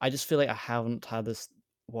enough. I just feel like I haven't had this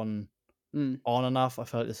one on enough. I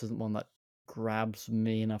feel like this isn't one that grabs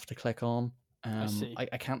me enough to click on. I see.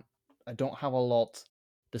 I don't have a lot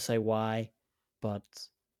to say why, but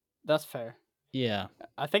that's fair. Yeah,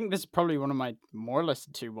 I think this is probably one of my more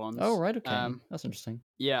listened to ones. Oh right, okay, that's interesting.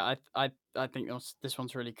 Yeah, I think this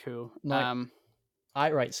one's really cool.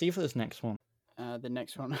 Right. See for this next one. The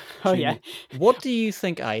next one. Oh yeah. What do you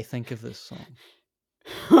think I think of this song?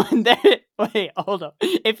 Wait, hold up.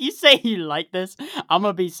 If you say you like this, I'm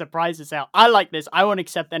gonna be surprised as hell. I like this. I won't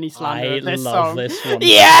accept any slander of this song. I love this one.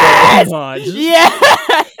 Yes! So much.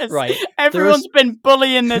 Yes! Right. Everyone's been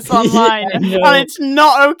bullying this online, and it's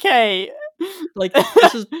not okay. Like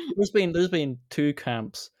there's been two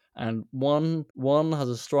camps, and one has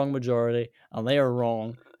a strong majority, and they are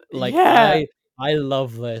wrong. Like I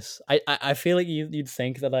love this. I feel like you'd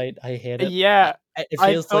think that I hate it. Yeah, it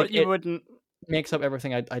feels I thought like you wouldn't. Makes up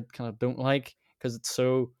everything I kind of don't like because it's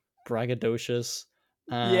so braggadocious.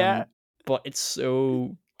 Yeah, but it's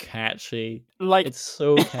so catchy. Like it's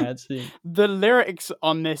so catchy. The lyrics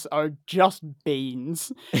on this are just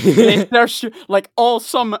beans. They're like all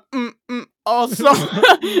summer, all summer.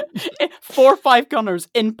 4 or 5 gunners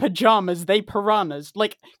in pajamas, they piranhas.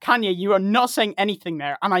 Like Kanye, you are not saying anything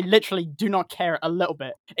there, and I literally do not care a little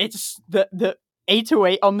bit. It's the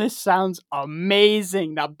 808 on this sounds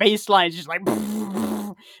amazing. That bass line is just like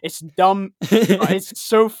it's dumb. It's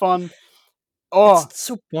so fun. Oh, it's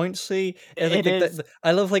so bouncy. It is.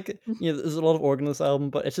 I love there's a lot of organ in this album,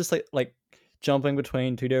 but it's just like jumping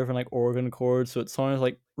between two different like organ chords, so it sounds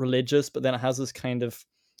like religious, but then it has this kind of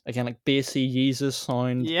again like bassy Jesus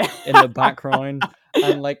sound Yeah. in the background,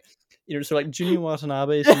 and like so like Junior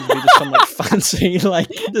Watanabe seems to be just some like fancy like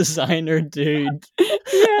designer dude,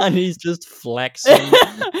 Yeah. and he's just flexing.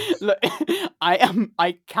 Look,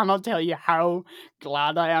 I cannot tell you how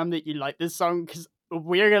glad I am that you like this song, because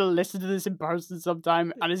we're gonna listen to this in person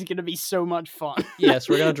sometime, and it's gonna be so much fun. Yes,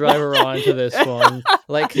 we're gonna drive around to this one.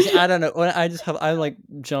 Like, cause I don't know. I'm like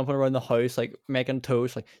jumping around the house, like making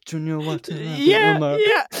toast, like Junior Watanabe. Yeah.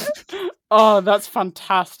 Oh, that's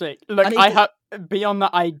fantastic. Look, And I have beyond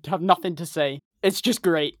that, I have nothing to say. It's just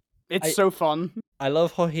great. It's so fun. I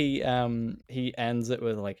love how he ends it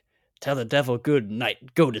with like, "Tell the devil good night,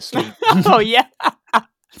 go to sleep." Oh yeah.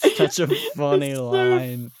 Such a funny It's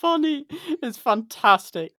line. So funny. It's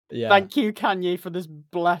fantastic. Yeah. Thank you, Kanye, for this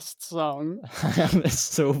blessed song. It's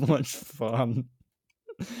so much fun.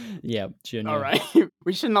 Yeah, Junior. All right.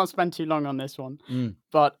 We should not spend too long on this one. Mm.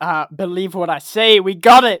 But believe what I say, we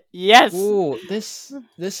got it. Yes. Oh, this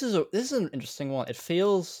is an interesting one. It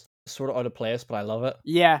feels sort of out of place, but I love it.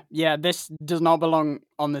 Yeah. This does not belong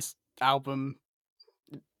on this album,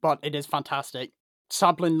 but it is fantastic.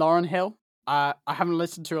 Sampling Lauryn Hill. I haven't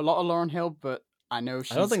listened to a lot of Lauryn Hill, but I know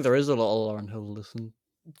she's... I don't think there is a lot of Lauryn Hill to listen.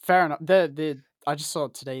 Fair enough. I just saw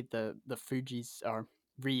today the Fugees are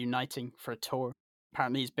reuniting for a tour.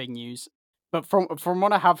 Apparently, it's big news. But from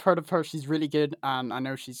what I have heard of her, she's really good, and I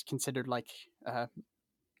know she's considered like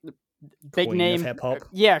big Queen name of hip hop.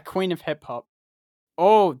 Yeah, queen of hip hop.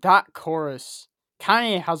 Oh, that chorus!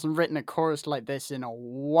 Kanye hasn't written a chorus like this in a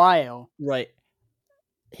while. Right.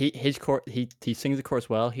 He sings the chorus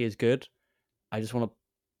well. He is good. I just want to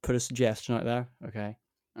put a suggestion out there. Okay.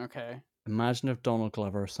 Okay. Imagine if Donald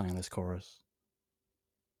Glover sang this chorus.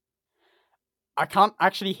 I can't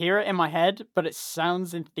actually hear it in my head, but it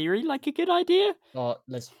sounds in theory like a good idea. Oh,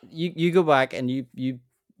 you go back and you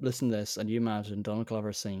listen to this and you imagine Donald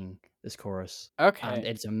Glover singing this chorus. Okay. And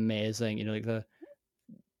it's amazing. You know, like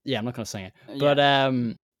I'm not gonna sing it, Yeah.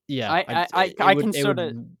 but yeah, I can sort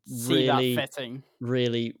of see really, that fitting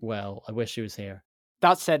really well. I wish he was here.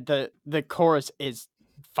 That said, the chorus is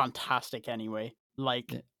fantastic anyway.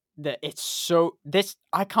 Like it's so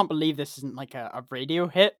I can't believe this isn't like a radio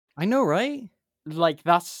hit. I know, right? Like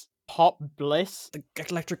that's pop bliss. The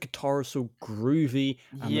electric guitar is so groovy,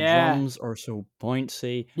 and the Yeah. drums are so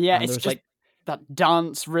bouncy. Yeah, and it's there's just like that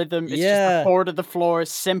dance rhythm. It's just Yeah. the chord of the floor,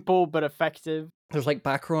 simple but effective. there's like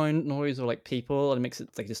background noise or like people, and it makes it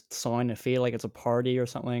like just sound and feel like it's a party or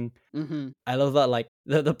something. Mm-hmm. I love that, like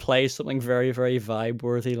the play something very, very vibe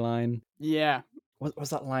worthy line. Yeah. What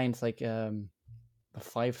was that line? It's like the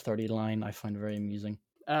 5:30 line. I find very amusing.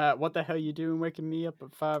 What the hell you doing waking me up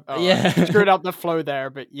at 5? Oh, Yeah. I screwed up the flow there,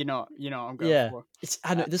 but you know what I'm going Yeah. for.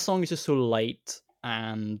 I know, this song is just so light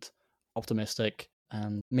and optimistic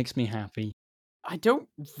and makes me happy. I don't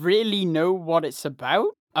really know what it's about.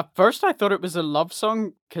 At first, I thought it was a love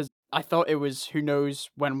song because I thought it was who knows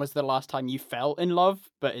when was the last time you fell in love,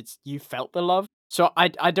 but it's you felt the love. So I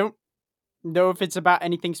don't know if it's about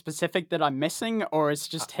anything specific that I'm missing or it's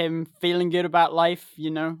just him feeling good about life, you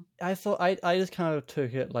know? I thought I just kind of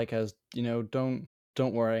took it like as, don't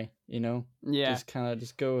worry, Yeah. just kind of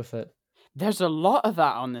just go with it. There's a lot of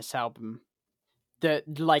that on this album.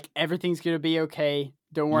 That like everything's gonna be okay.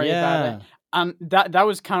 Don't worry about it. And that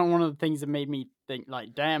was kind of one of the things that made me think,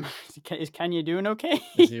 like, damn, is Kanye doing okay?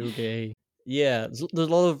 Is he okay? Yeah, there's a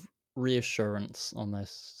lot of reassurance on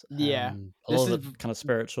this. Yeah, a lot of it kind of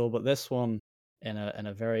spiritual, but this one in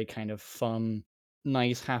a very kind of fun,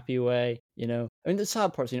 nice, happy way. I mean, the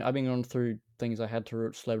sad parts. I've been going through things I had to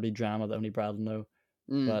write celebrity drama that only Brad will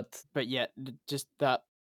know. But yeah, just that,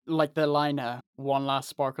 like the line, "One last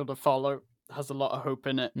sparkle to follow," has a lot of hope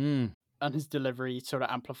in it, and his delivery sort of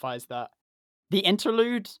amplifies that. The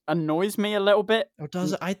interlude annoys me a little bit. Oh,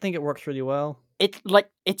 does it? I think it works really well.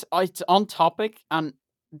 It's on topic, and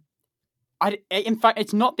in fact,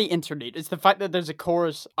 it's not the interlude. It's the fact that there's a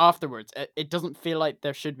chorus afterwards. It doesn't feel like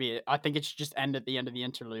there should be. I think it should just end at the end of the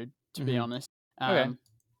interlude, to be honest. Okay.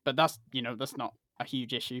 But that's not a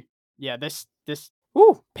huge issue. Yeah, this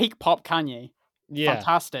peak pop Kanye. Yeah,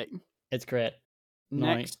 fantastic. It's great.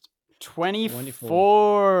 Next,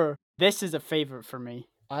 24. This is a favorite for me.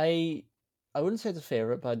 I wouldn't say it's a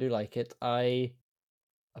favorite, but I do like it. I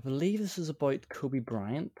believe this is about Kobe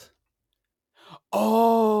Bryant.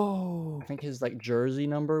 Oh, I think his like jersey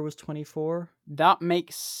number was 24. That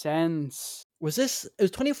makes sense. It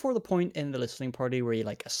was 24 the point in the listening party where he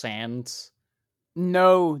like ascends?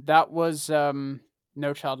 No, that was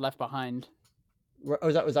No Child Left Behind.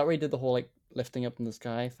 Was that where he did the whole like lifting up in the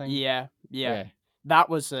sky thing? Yeah. Okay. That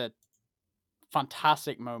was a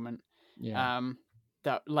fantastic moment. Yeah.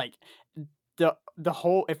 That like the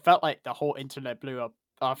whole it felt like the whole internet blew up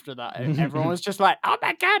after that. Everyone was just like, "Oh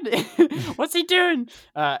my god, what's he doing?"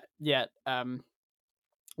 Yeah.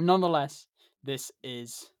 Nonetheless, this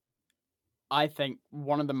is, I think,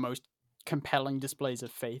 one of the most compelling displays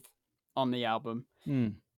of faith on the album.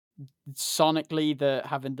 Mm. Sonically,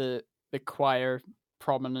 having the choir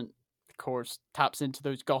prominent, of course, taps into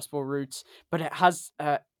those gospel roots, but it has.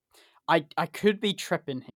 I could be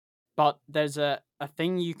tripping, but there's a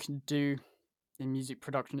thing you can do in music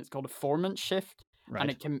production. It's called a formant shift, and Right.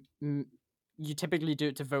 it can you typically do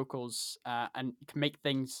it to vocals, and it can make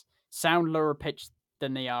things sound lower pitched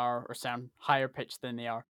than they are, or sound higher pitched than they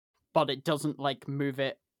are, but it doesn't like move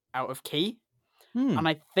it out of key. Hmm. And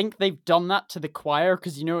I think they've done that to the choir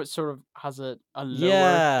because it sort of has a lower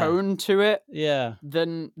Yeah. tone to it Yeah.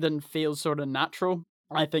 than feels sort of natural.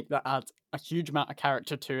 I think that adds a huge amount of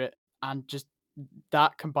character to it, and just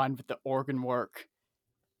that combined with the organ work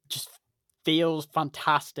just feels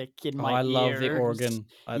fantastic in Oh, my I love the ears. organ.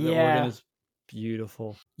 The organ Yeah, is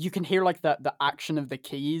beautiful. you can hear like the action of the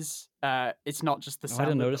keys. It's not just the Oh, I didn't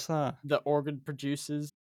sound that notice that. the organ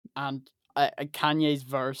produces, and Kanye's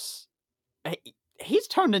verse. He's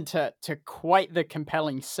turned into quite the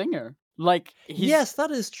compelling singer. Like Yes, that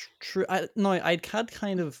is true. I'd had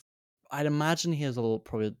kind of. I'd imagine he has a little,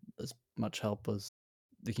 probably as much help as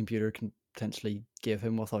the computer can potentially give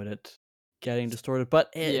him without it getting distorted. But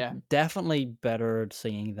it yeah, definitely better at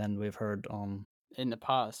singing than we've heard in the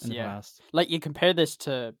past, in the yeah. past. Like you compare this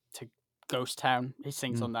to Ghost Town, he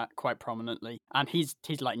sings Mm. on that quite prominently, and he's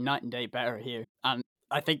like night and day better here. And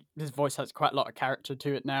I think his voice has quite a lot of character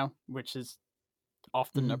to it now, which is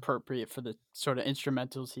often Mhm. appropriate for the sort of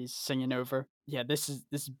instrumentals he's singing over. Yeah, this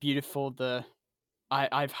is beautiful.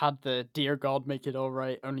 I've had the "Dear God, make it all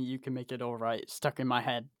right, only you can make it all right" stuck in my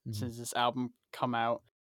head Mhm. since this album come out.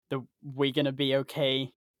 The "We Gonna Be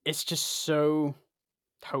Okay," it's just so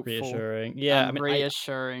hopeful Reassuring. Yeah, I and mean,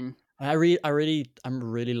 reassuring. I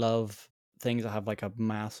really love things that have like a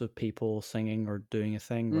mass of people singing or doing a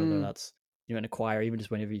thing, whether Mm, that's in a choir, even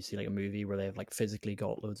just whenever you see like a movie where they've like physically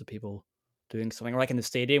got loads of people doing something, or like in the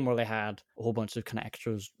stadium where they had a whole bunch of kind of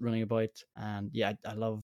extras running about. And yeah, I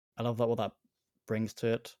love that what that brings to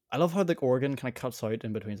it. I love how the organ kind of cuts out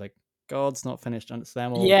in between. It's like God's not finished, and it's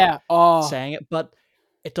them all yeah. Oh, saying it, but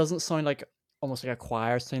it doesn't sound like almost like a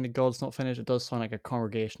choir saying that God's not finished. It does sound like a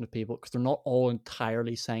congregation of people because they're not all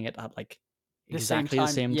entirely saying it at like the same exactly the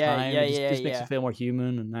time. same Yeah, time. yeah, It yeah, just makes it yeah. feel more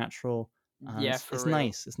human and natural, and Yeah, for it's real.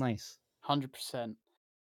 nice. It's nice. 100%.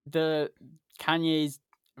 The Kanye's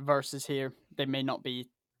verses here, they may not be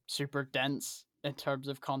super dense in terms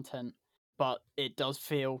of content, but it does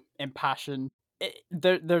feel impassioned.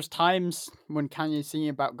 There's times when Kanye's singing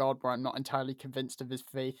about God where I'm not entirely convinced of his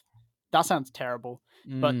faith. That sounds terrible,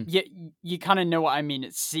 but Mm. you kind of know what I mean.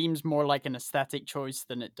 It seems more like an aesthetic choice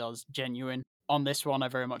than it does genuine. On this one, I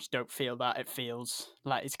very much don't feel that. It feels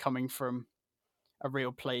like it's coming from a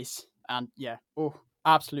real place. And yeah, oh,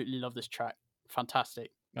 absolutely love this track.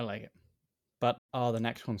 Fantastic. I like it. But oh, the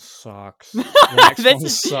next one sucks. The next one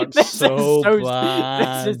sucks This is so so this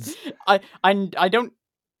bad. is I don't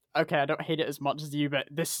okay, I don't hate it as much as you, but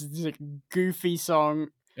this is a goofy song.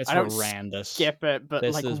 It's I don't horrendous. skip it, but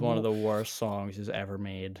This like is one of the worst songs he's ever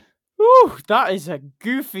made. whew, that is a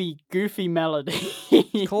goofy melody.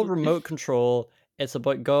 It's called Remote Control. It's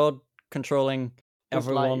about God controlling His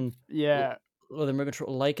life. everyone Yeah. with a remote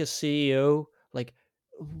control, like a CEO. Like,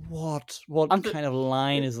 what? What And kind of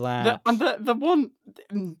line is the that? and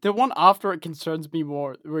the one after it concerns me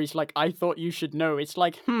more, where he's like, "I thought you should know." It's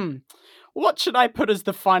like, what should I put as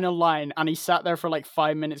the final line? And he sat there for like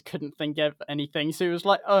 5 minutes, couldn't think of anything, so he was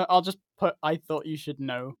like, I'll just put "I thought you should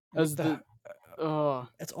know" Like as the. Oh,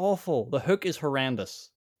 it's awful. The hook is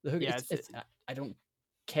horrendous. The hook, yeah, it's I don't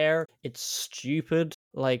care. It's stupid.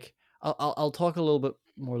 Like, I'll talk a little bit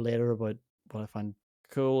more later about what I find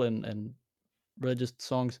cool in religious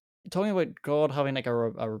songs. Talking about God having like a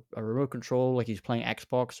remote control, like he's playing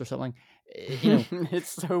Xbox or something, it's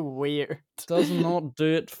so weird. does not do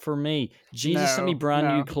it for me. Jesus sent me brand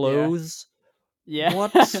new No, yeah. clothes. Yeah,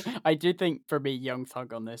 What? I do think for me, Young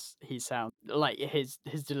Thug on this, he sounds like his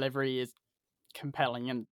delivery is compelling,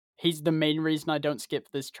 and he's the main reason I don't skip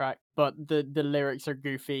this track. But the lyrics are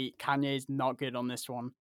goofy. Kanye's not good on this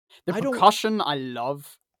one. The I don't. percussion I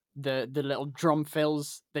love. The little drum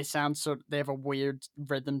fills, they have a weird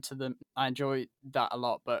rhythm to them. I enjoy that a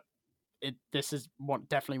lot, but this is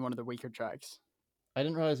definitely one of the weaker tracks. I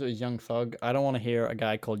didn't realize it was Young Thug. I don't want to hear a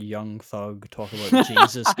guy called Young Thug talk about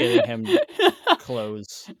Jesus giving him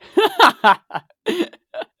clothes.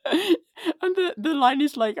 And the line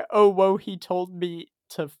is like, "Oh, whoa, he told me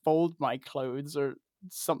to fold my clothes," or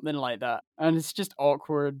something like that. And it's just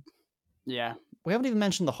awkward. Yeah. We haven't even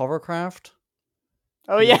mentioned the hovercraft.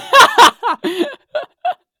 Oh, You know- yeah.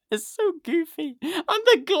 It's so goofy. And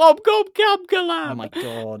the glob gob gab Oh galab. my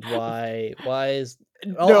god, why? Why is?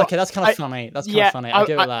 Oh, No, okay, that's kind of funny. That's kind of funny. I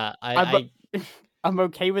give it that. I'm, I'm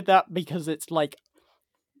okay with that because it's like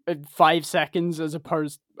 5 seconds as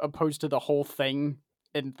opposed to the whole thing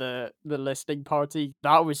in the listening party.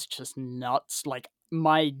 That was just nuts. Like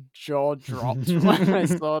my jaw dropped when I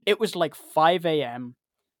saw it. It was like 5 a.m.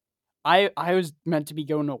 I was meant to be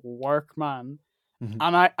going to work, man.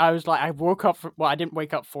 And I was like, I woke up I didn't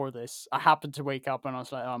wake up for this. I happened to wake up and I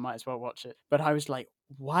was like, oh, I might as well watch it. But I was like,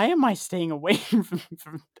 why am I staying away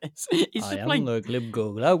from this? He's I just am like, the glib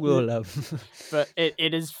go glab glab. but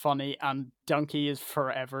it is funny, and Donkey is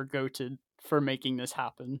forever goated for making this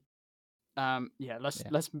happen. Yeah, let's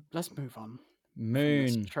move on from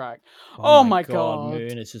this Moon. track. Oh Oh my my god, god.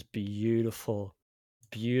 Moon is just beautiful.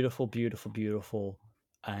 Beautiful, beautiful, beautiful.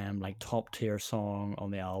 Like top tier song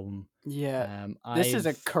on the album. Yeah. This is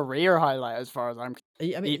a career highlight as far as I'm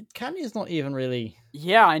I mean, Kanye's not even really.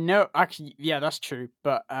 Yeah, I know. Actually, yeah, that's true.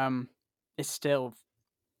 But it's still.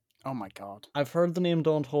 Oh my god, I've heard the name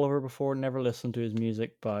Don Toliver before, never listened to his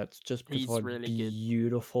music, but just because he's how really good.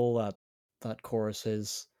 beautiful that chorus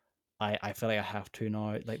is, I feel like I have to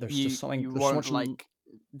now. Like there's just something. You There's so won't much. like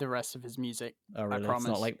the rest of his music. Oh really? I promise.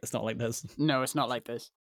 It's not like this. No, it's not like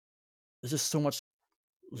this. There's just so much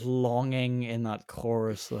longing in that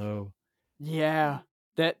chorus, though. Yeah,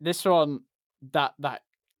 this one that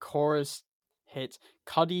chorus hits.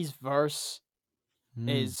 Cuddy's verse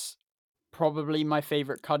is probably my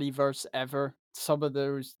favorite Cuddy verse ever. Some of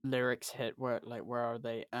those lyrics hit where are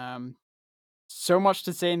they? So much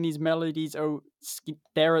to say in these melodies. Oh,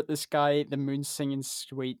 stare at the sky, the moon's singing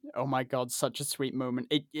sweet. Oh my god, such a sweet moment.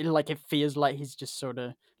 It feels like he's just sort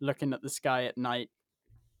of looking at the sky at night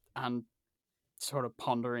and sort of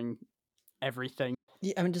pondering everything.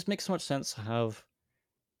 Yeah, I mean, it just makes so much sense to have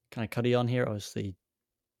kind of Cuddy on here. Obviously,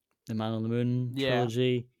 the Man on the Moon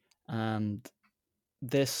trilogy, and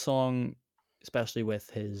this song, especially with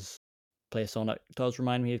his place on it, does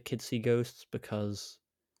remind me of Kids See Ghosts because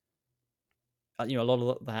a lot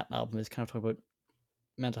of that album is kind of talking about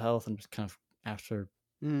mental health and just kind of after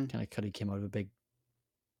kind of Cuddy came out of a big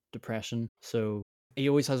depression. So he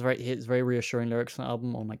always has his very reassuring lyrics on the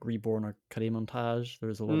album on like Reborn or Cuddy Montage.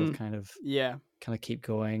 There's a lot of kind of keep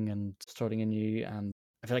going and starting anew, and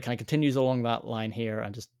I feel like kind of continues along that line here,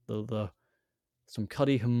 and just the some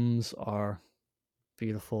Cuddy hymns are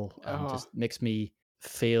beautiful and just makes me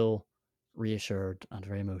feel reassured and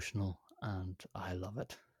very emotional, and I love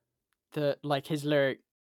it. His lyric,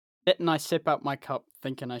 didn't I sip out my cup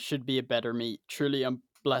thinking I should be a better me? Truly I'm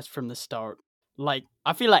blessed from the start. Like,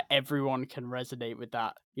 I feel like everyone can resonate with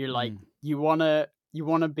that. You're like, you wanna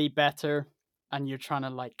be better, and you're trying to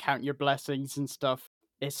like count your blessings and stuff.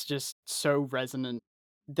 It's just so resonant.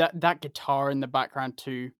 That guitar in the background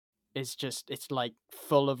too is just, it's like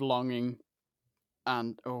full of longing,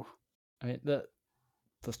 and I mean the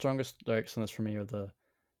strongest lyrics in this for me are the,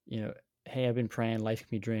 hey, I've been praying, life can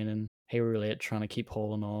be draining. Hey, we're late, trying to keep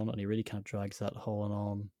holding on, and he really kind of drags that holding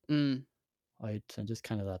on out, and just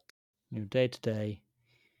kind of that, day to day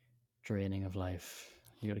draining of life.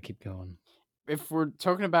 You got to keep going. If we're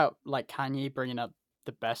talking about like Kanye bringing up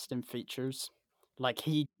the best in features, like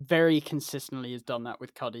he very consistently has done that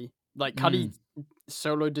with Cuddy. Like Cuddy's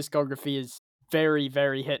solo discography is very,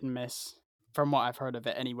 very hit and miss from what I've heard of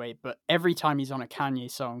it anyway. But every time he's on a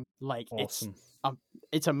Kanye song, like awesome.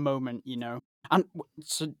 It's a moment, And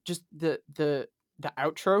so just the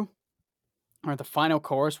outro or the final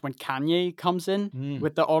chorus when Kanye comes in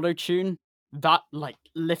with the auto tune, that like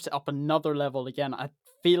lifts it up another level again. I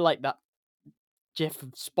feel like that gif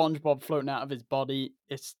of SpongeBob floating out of his body,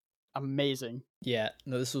 it's amazing. Yeah,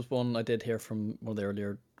 no, this was one I did hear from one of the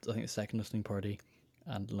earlier, I think the second listening party,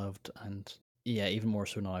 and loved, and yeah, even more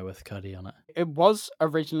so now with Cuddy on it. It was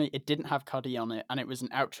originally, it didn't have Cuddy on it, and it was an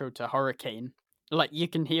outro to Hurricane. Like, you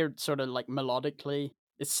can hear sort of like melodically,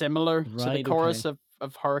 it's similar to the chorus of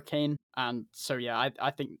Hurricane, and so yeah,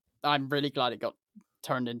 I think I'm really glad it got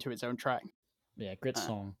turned into its own track. Yeah, great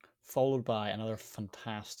song. Followed by another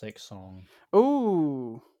fantastic song.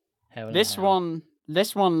 Ooh, this one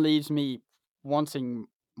leaves me wanting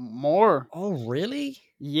more. Oh, really?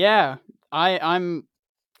 Yeah, I'm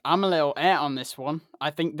a little on this one.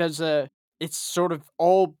 I think it's sort of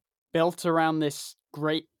all built around this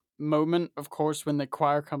great moment, of course, when the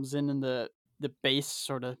choir comes in and the bass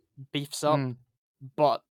sort of beefs up.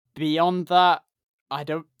 But beyond that, I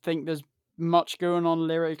don't think there's much going on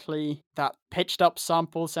lyrically. That pitched up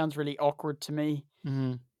sample sounds really awkward to me.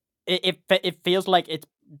 Mm-hmm. It feels like it's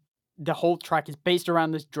the whole track is based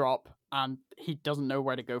around this drop, and he doesn't know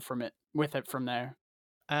where to go from it from there.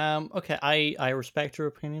 Okay, I respect your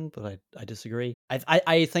opinion, but I disagree.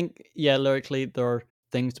 I think, yeah, lyrically there are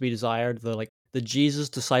things to be desired. The Jesus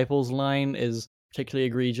disciples line is particularly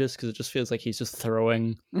egregious because it just feels like he's just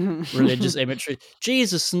throwing religious imagery,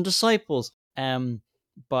 Jesus and disciples.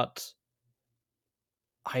 But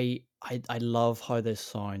I love how this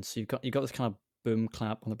sounds. So you've got this kind of boom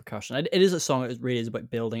clap on the percussion. It is a song that really is about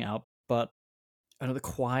building up, but I know the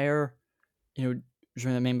choir, you know,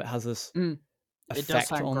 during the main bit has this It does effect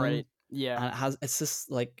sound on great. them, Yeah. and it's this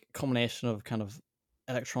like combination of kind of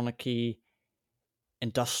electronic-y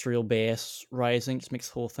industrial bass rising, just makes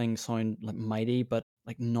the whole thing sound like mighty, but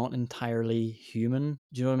like not entirely human.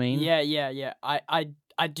 Do you know what I mean? Yeah.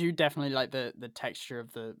 I do definitely like the texture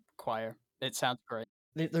of the choir. It sounds great.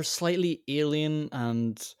 They're slightly alien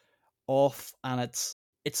and off, and it's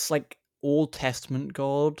like Old Testament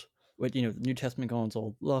God. With the New Testament God's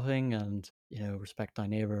all loving and respect thy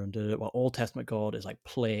neighbor and did it. Well, Old Testament God is like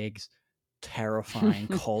plagues, terrifying,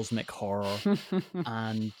 cosmic horror,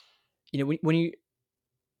 and when you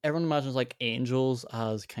everyone imagines like angels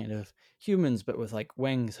as kind of humans but with like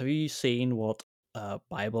wings. Have you seen what a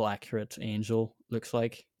Bible accurate angel looks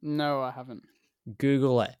like? No, I haven't.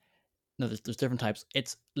 Google it. No, there's different types.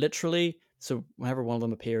 It's literally, so whenever one of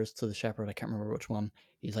them appears to the shepherd, I can't remember which one,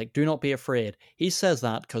 he's like, do not be afraid. He says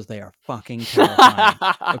that because they are fucking terrifying.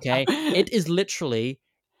 Okay? It is literally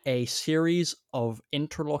a series of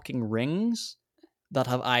interlocking rings that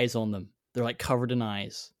have eyes on them. They're like covered in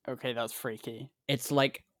eyes. Okay, that's freaky. It's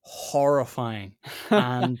like horrifying.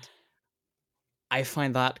 And I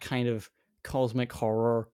find that kind of cosmic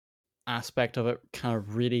horror aspect of it kind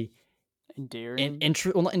of really endearing.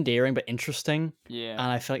 Well, not endearing, but interesting. Yeah. And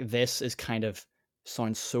I feel like this is kind of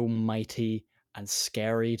sounds so mighty and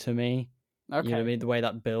scary to me. Okay. You know what I mean? The way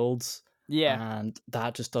that builds. Yeah. And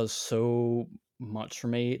that just does so much for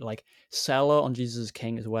me. Like Sella on Jesus is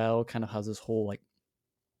King as well kind of has this whole like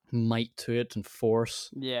might to it and force.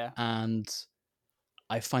 Yeah. And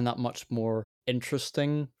I find that much more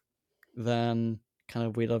interesting than kind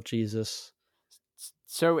of We Love Jesus.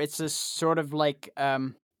 So it's a sort of like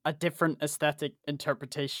a different aesthetic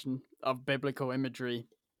interpretation of biblical imagery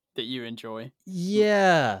that you enjoy.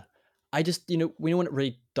 Yeah. I just, we know when it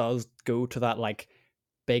really does go to that like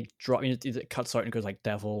big drop, it cuts out and goes like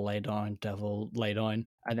devil lay down,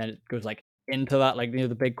 and then it goes like into that like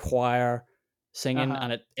the big choir singing,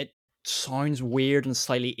 and it sounds weird and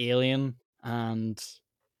slightly alien, and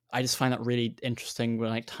I just find that really interesting when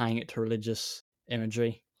like tying it to religious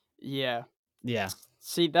imagery. Yeah. Yeah.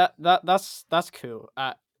 See that's cool.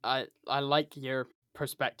 I like your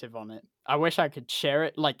perspective on it. I wish I could share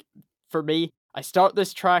it. Like for me, I start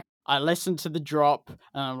this track, I listen to the drop,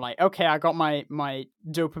 and I'm like, okay, I got my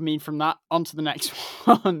dopamine from that. On to the next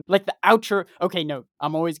one. Like the outro. Okay, no,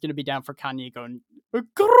 I'm always gonna be down for Kanye going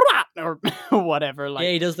or whatever. Like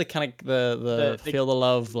yeah, he does the kind of the feel the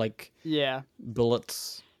love like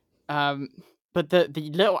bullets. But the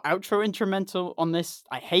little outro instrumental on this,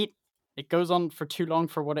 I hate. It goes on for too long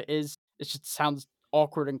for what it is. It just sounds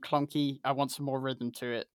awkward and clunky. I want some more rhythm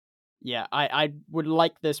to it. Yeah, I would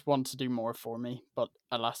like this one to do more for me, but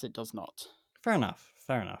alas, it does not. Fair enough.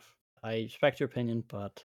 I respect your opinion,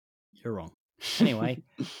 but you're wrong. Anyway,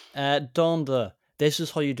 Donda, this is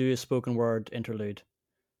how you do a spoken word interlude.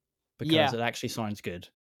 Because it actually sounds good.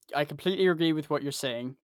 I completely agree with what you're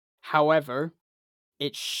saying. However,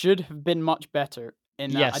 it should have been much better.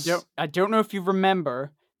 In that, yes. I don't know if you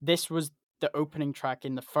remember, this was the opening track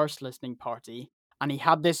in the first listening party, and he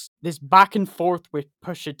had this back and forth with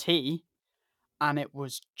Pusha T, and it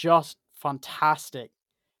was just fantastic.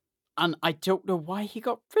 And I don't know why he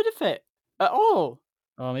got rid of it at all.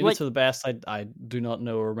 Maybe it's for the best. I do not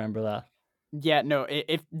know or remember that. Yeah, no.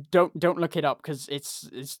 If don't look it up because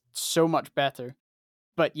it's so much better.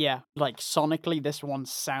 But yeah, like sonically, this one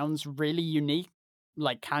sounds really unique.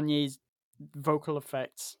 Like Kanye's vocal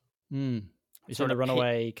effects. You said the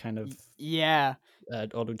Runaway kind of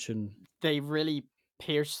auto-tune. They really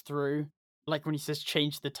pierce through. Like when he says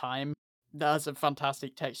change the time, that has a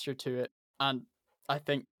fantastic texture to it. And I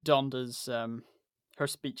think Donda's her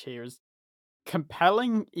speech here is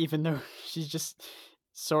compelling, even though she's just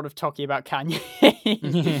sort of talking about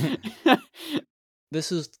Kanye.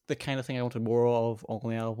 This is the kind of thing I wanted more of on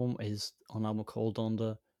the album, is on an album called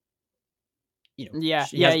Donda. She has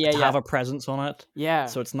to have a presence on it. Yeah.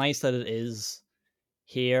 So it's nice that it is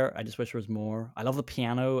here. I just wish there was more. I love the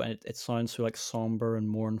piano, and it sounds so like somber and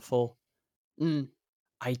mournful. Mm.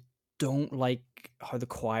 I don't like how the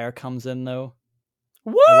choir comes in though.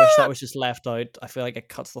 What? I wish that was just left out. I feel like it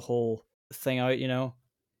cuts the whole thing out, you know?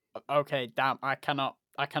 Okay, damn, I cannot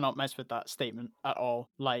mess with that statement at all.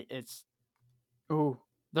 Like, it's, ooh,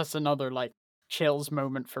 that's another like chills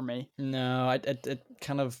moment for me. No, it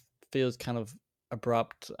kind of feels kind of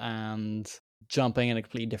abrupt and jumping in a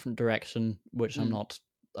completely different direction, which I'm not.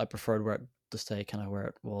 I preferred where it to stay kind of where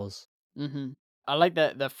it was. I like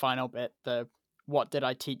the final bit, the what did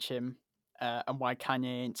I teach him, and why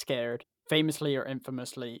Kanye ain't scared. Famously or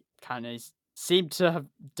infamously, Kanye seemed to have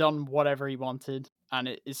done whatever he wanted, and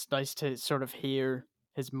it's nice to sort of hear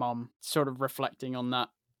his mom sort of reflecting on that.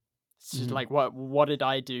 It's just like, what did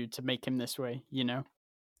I do to make him this way, you know?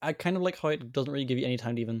 I kind of like how it doesn't really give you any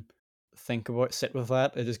time to even think about, sit with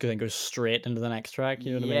that. It just goes straight into the next track.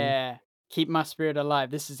 You know what I mean? Yeah, keep my spirit alive.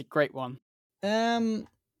 This is a great one. It's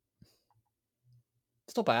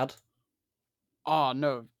not bad. Oh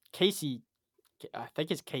no, Casey, I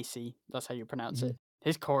think it's Casey. That's how you pronounce it.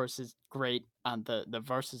 His chorus is great, and the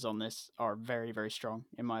verses on this are very, very strong,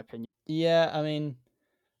 in my opinion. Yeah, I mean,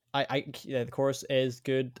 yeah, the chorus is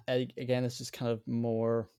good. Again, it's just kind of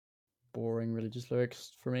more boring religious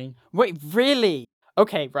lyrics for me. Wait, really?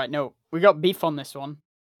 Okay, right. No, we got beef on this one.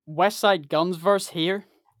 West Side Gun's verse here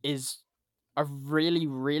is a really,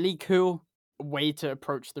 really cool way to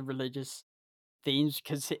approach the religious themes,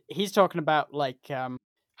 because he's talking about like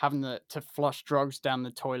having to flush drugs down the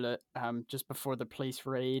toilet just before the police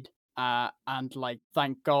raid, and like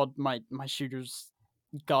thank God my shooter's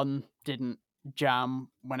gun didn't jam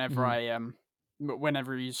whenever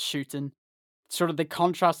whenever he's shooting. Sort of the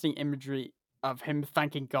contrasting imagery of him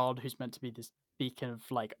thanking God, who's meant to be this beacon of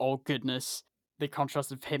like all goodness, the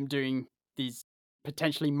contrast of him doing these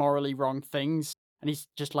potentially morally wrong things, and he's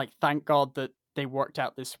just like, thank God that they worked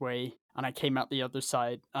out this way and I came out the other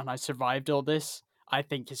side and I survived all this. I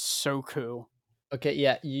think is so cool. Okay,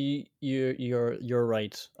 yeah, you're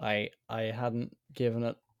right. I hadn't given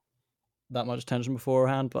it that much attention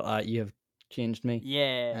beforehand, but you have changed me.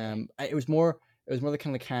 Yeah. It was more the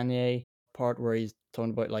kind of Kanye part where he's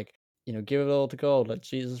talking about like, you know, give it all to God, let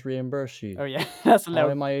Jesus reimburse you. Oh yeah, that's a How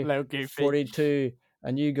am I little goofy. 42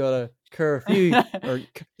 and you got a curfew or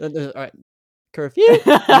curfew?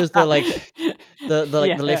 Just the like the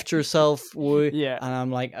like the lift yourself woo. Yeah. And I'm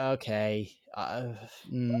like, okay. And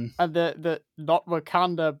the not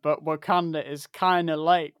Wakanda, but Wakanda is kind of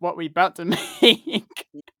like what we about to make.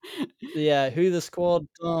 Yeah, who the squad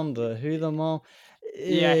thunder, who the mom.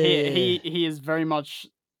 Yeah, he is very much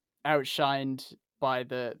outshined by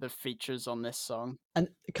the features on this song. And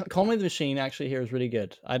Call Me the Machine actually here is really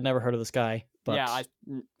good. I'd never heard of this guy, but Yeah,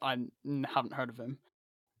 I haven't heard of him.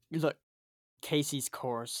 Look, Casey's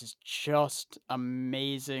chorus is just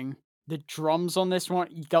amazing. The drums on this one,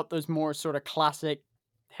 you got those more sort of classic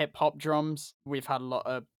hip hop drums. We've had a lot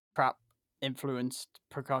of trap influenced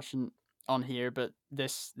percussion on here, but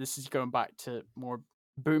this is going back to more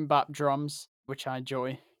boom bap drums, which I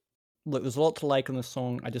enjoy. look, there's a lot to like on this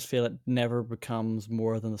song. I just feel it never becomes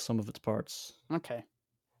more than the sum of its parts. Okay,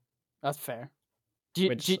 that's fair.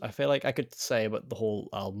 Which I feel like I could say about the whole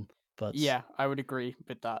album, but yeah, I would agree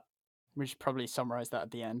with that. We should probably summarize that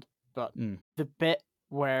at the end. But the bit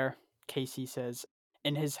where Casey says,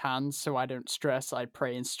 "In his hands, so I don't stress, I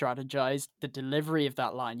pray and strategize," the delivery of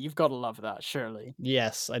that line, you've got to love that, surely.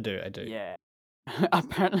 Yes, I do. Yeah.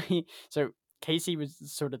 Apparently, so Casey was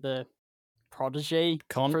sort of the protege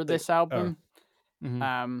for this album.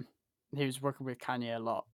 He was working with Kanye a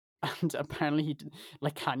lot. And apparently,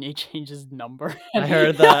 like Kanye changed his number. I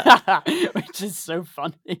heard that, which is so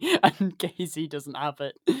funny. And Casey doesn't have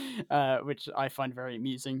it, which I find very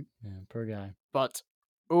amusing. Yeah, poor guy. But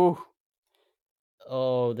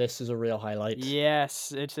this is a real highlight.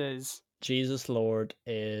 Yes, it is. Jesus Lord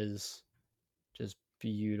is just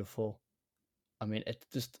beautiful. I mean, it's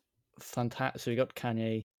just fantastic. So you got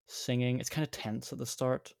Kanye singing. It's kind of tense at the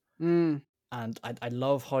start. And I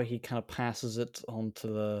love how he kind of passes it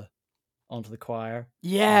onto the choir.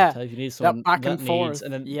 Yeah, if you need someone that back and forth.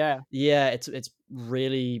 And then, yeah, it's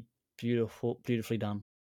really beautifully done.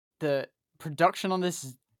 The production on this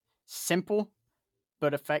is simple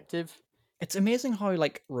but effective. It's amazing how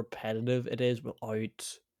like repetitive it is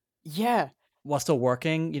without while still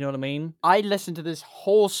working. You know what I mean? I listen to this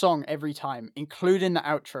whole song every time, including the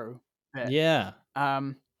outro bit. Yeah.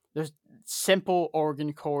 There's simple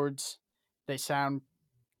organ chords. They sound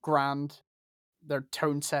grand. Their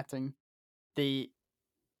tone setting. The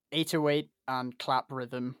 808 and clap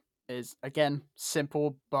rhythm is again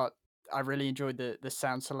simple, but I really enjoyed the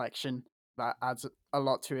sound selection. That adds a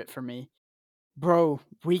lot to it for me. Bro,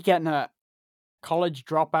 we getting a college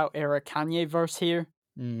dropout era Kanye verse here.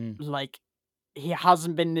 Like, he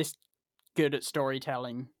hasn't been this good at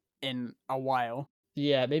storytelling in a while.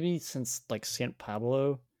 Yeah, maybe since like Saint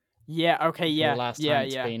Pablo. Yeah. Okay. For the Yeah. last Yeah. time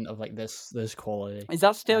it's Yeah. been of like this quality. Is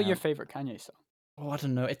that still your Um, favorite Kanye song? I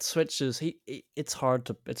don't know. It switches. It's hard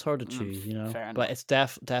to choose, Fair But enough. it's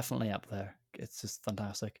definitely up there. It's just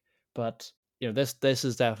fantastic. But this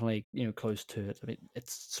is definitely close to it. I mean,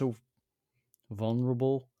 it's so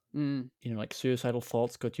vulnerable. Like suicidal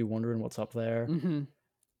thoughts got you wondering what's up there. Mm-hmm.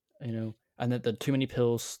 And that the too many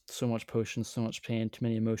pills, so much potion, so much pain, too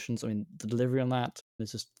many emotions. I mean, the delivery on that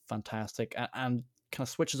is just fantastic, and kind of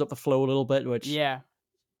switches up the flow a little bit, which Yeah.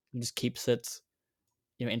 just keeps it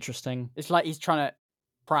interesting. It's like he's trying to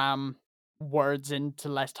cram words into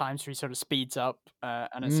less time, so he sort of speeds up,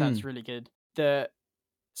 and it sounds really good. The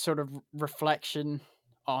sort of reflection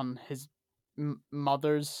on his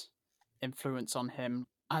mother's influence on him,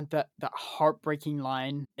 and that heartbreaking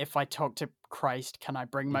line, "If I talk to Christ, can I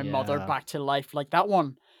bring my mother Yeah. back to life?" Like, that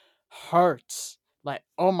one hurts. Like,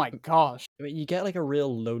 oh my gosh. I mean, you get like a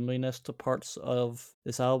real loneliness to parts of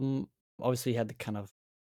this album. Obviously, he had the kind of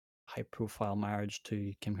high-profile marriage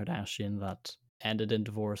to Kim Kardashian that ended in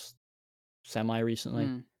divorce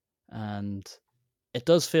semi-recently, and it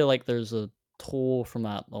does feel like there's a toll from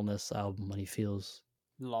that on this album when he feels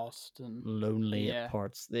Lost and lonely at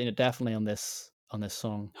parts. Definitely on this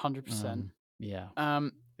song. 100%. Yeah,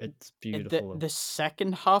 Um, it's beautiful. the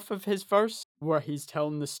second half of his verse, where he's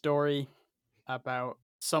telling the story about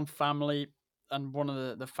some family, and one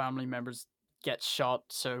of the family members gets shot,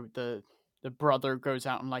 so the brother goes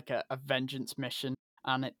out on like a vengeance mission,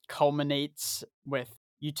 and it culminates with,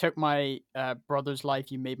 "You took my brother's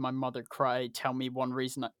life, you made my mother cry, tell me one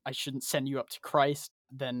reason I shouldn't send you up to Christ."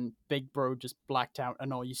 Then Big Bro just blacked out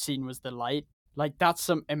and all you seen was the light. Like, that's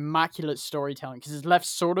some immaculate storytelling, because it's left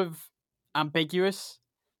sort of ambiguous.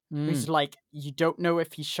 Because, like, you don't know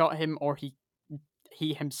if he shot him or he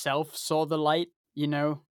himself saw the light,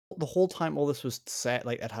 The whole time all this was set,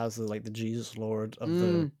 like, it has the Jesus Lord of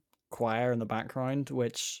the choir in the background,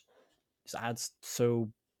 which just adds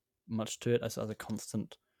so much to it as a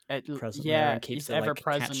constant present there, and keeps he's it ever like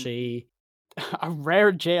present. catchy. A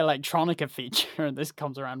rare J Electronica feature, and this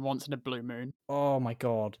comes around once in a blue moon. Oh my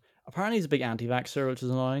god! Apparently he's a big anti-vaxxer, which is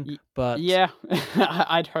annoying. But yeah,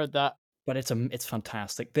 I'd heard that. But it's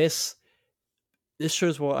fantastic. This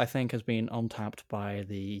shows what I think has been untapped by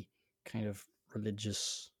the kind of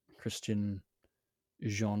religious Christian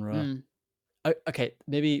genre. Okay,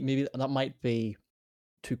 maybe that might be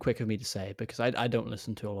too quick of me to say, because I don't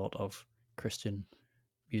listen to a lot of Christian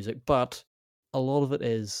music, but a lot of it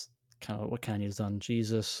is kind of what Kanye's done: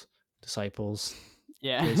 Jesus, disciples,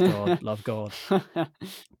 praise God, love God.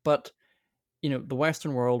 But the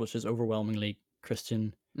Western world, which is overwhelmingly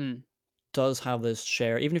Christian, does have this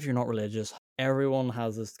share. Even if you're not religious, everyone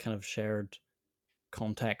has this kind of shared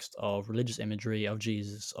context of religious imagery, of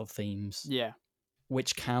Jesus, of themes,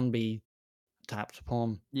 which can be tapped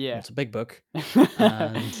upon. It's a big book,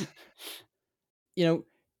 and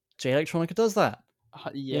J Electronica does that.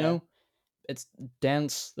 It's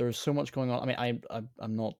dense. There's so much going on. I mean,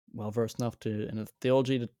 I'm not well versed enough in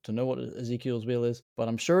theology to know what Ezekiel's wheel is, but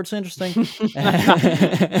I'm sure it's interesting.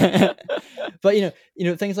 But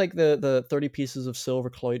things like the 30 pieces of silver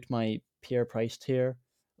clout my Pierre priced here.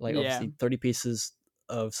 Like, obviously 30 pieces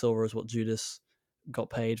of silver is what Judas got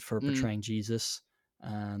paid for betraying Jesus,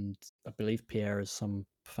 and I believe Pierre is some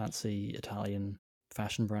fancy Italian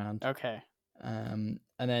fashion brand. Okay. And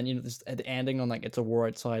then there's the ending on like, it's a war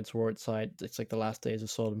outside, it's a war outside. It's like the last days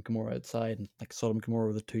of Sodom and Gomorrah outside, and like Sodom and Gomorrah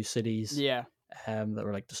were the two cities that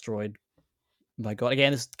were like destroyed by God.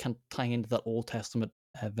 Again, it's kind of tying into that Old Testament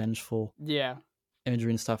vengeful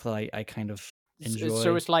imagery and stuff that I kind of enjoy.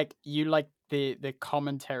 So it's like you like the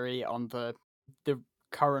commentary on the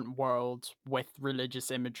current world with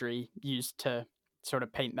religious imagery used to sort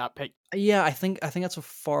of paint that picture. Yeah, I think that's a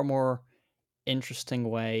far more interesting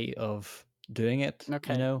way of doing it.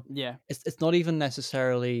 Okay. It's not even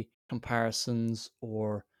necessarily comparisons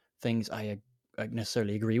or things I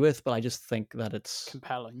necessarily agree with, but I just think that it's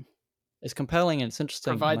compelling. It's compelling and it's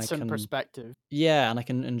interesting. Provides some perspective. Yeah, and I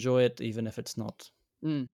can enjoy it even if it's not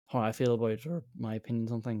how I feel about it or my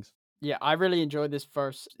opinions on things. Yeah, I really enjoyed this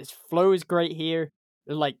verse. His flow is great here.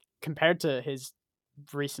 Like, compared to his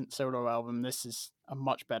recent solo album, this is a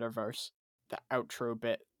much better verse. The outro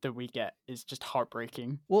bit that we get is just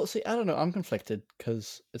heartbreaking. Well, see, I don't know. I'm conflicted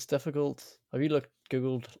because it's difficult. Have you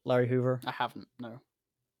Googled Larry Hoover? I haven't, no.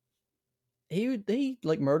 He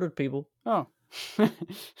like murdered people. Oh. I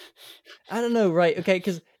don't know, right? Okay,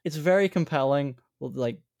 because it's very compelling what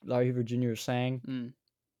like Larry Hoover Jr. is saying,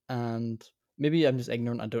 and maybe I'm just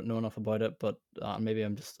ignorant. I don't know enough about it, but maybe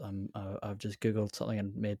I've just googled something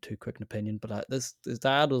and made too quick an opinion. But this his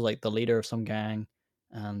dad was like the leader of some gang,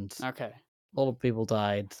 and Okay. a lot of people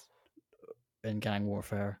died in gang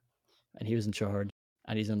warfare, and he was in charge,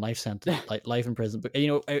 and he's in life sentence, like life in prison. But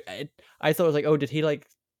I thought it was like, oh, did he like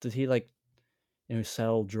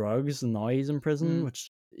sell drugs and now he's in prison,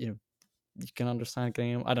 which you can understand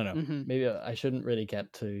getting him. I don't know. Mm-hmm. Maybe I shouldn't really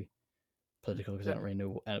get too political because I don't really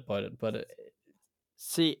know about it. But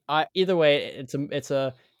See, either way, it's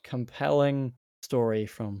a compelling story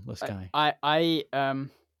from this guy. I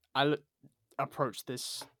approach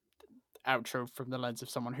this outro from the lens of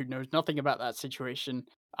someone who knows nothing about that situation.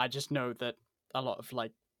 I just know that a lot of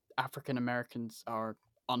like African Americans are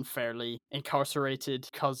unfairly incarcerated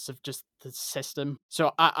because of just the system.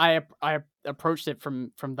 So I approached it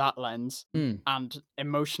from that lens, and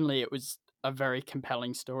emotionally, it was a very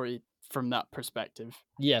compelling story from that perspective.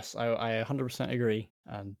 Yes, I 100% agree,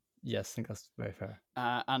 and yes, I think that's very fair.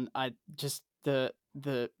 And I just the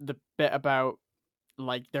bit about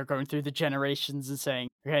like they're going through the generations and saying,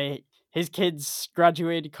 okay, his kids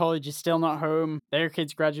graduated college is still not home. Their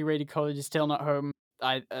kids graduated college is still not home.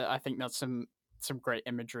 I think that's some great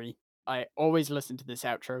imagery. I always listen to this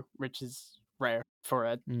outro, which is rare for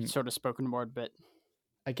a sort of spoken word bit.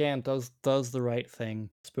 Again, does the right thing.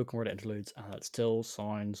 Spoken word interludes, and it still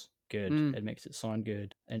sounds good. It makes it sound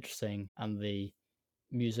good, interesting, and the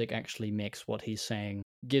music actually makes what he's saying,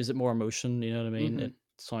 gives it more emotion. You know what I mean? It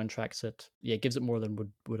soundtracks it. Yeah, it gives it more than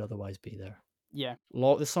would otherwise be there. Yeah.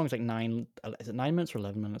 This song's like 9. Is it 9 minutes or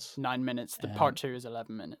 11 minutes? 9 minutes. The part 2 is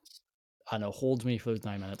 11 minutes. I know, holds me for those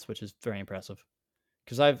 9 minutes, which is very impressive.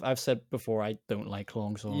 Because I've said before, I don't like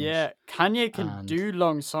long songs. Yeah, Kanye can do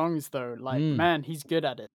long songs though. Like, man, he's good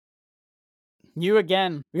at it. You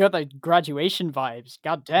again. We got the graduation vibes.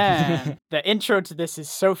 God damn. The intro to this is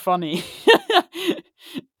so funny.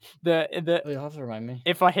 You have to remind me.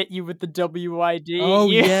 If I hit you with the WID. Oh,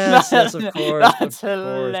 yes, of course. That's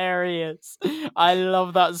hilarious. I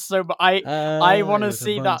love that so much. I want to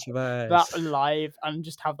see that live and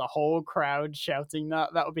just have the whole crowd shouting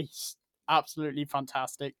that. That would be absolutely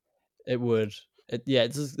fantastic. It would.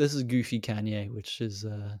 This is goofy Kanye, which is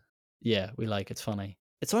we like. It's funny.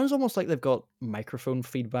 It sounds almost like they've got microphone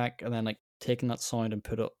feedback and then like taking that sound and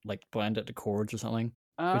put it like blend it to chords or something,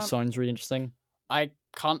 which sounds really interesting. I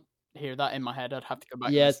can't hear that in my head. I'd have to go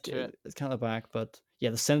back. Yeah, and listen to it. It's kind of back, but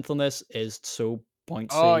yeah, the synth on this is so bouncy.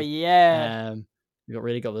 Oh yeah. We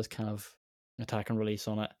really got this kind of attack and release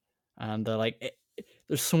on it, and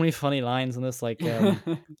there's so many funny lines in this, like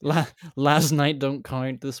last night don't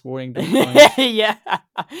count, this morning don't count. Yeah,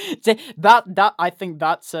 that I think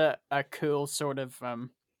that's a cool sort of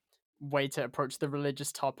way to approach the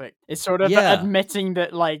religious topic. It's sort of admitting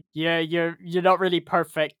that like you're not really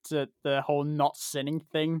perfect at the whole not sinning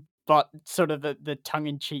thing, but sort of the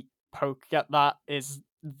tongue-in-cheek poke at that is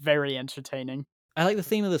very entertaining. I like the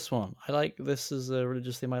theme of this one. I like this is a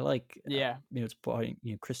religious theme I like. Yeah. It's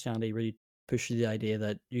Christianity really pushes the idea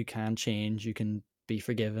that you can change, you can be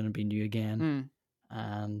forgiven and be new again.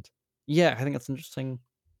 And yeah, I think that's interesting.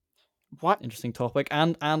 Interesting topic,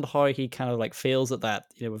 and how he kind of like fails at that,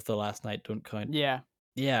 with the last night don't count. Yeah,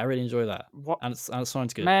 I really enjoy that. And it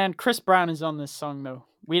sounds good. Man, Chris Brown is on this song though.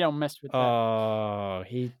 We don't mess with that. Oh,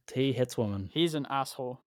 he hits women. He's an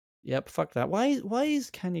asshole. Yep, fuck that. Why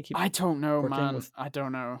is Kanye keep? I don't know, man. I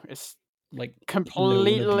don't know. It's like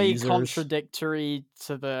completely contradictory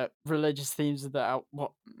to the religious themes of the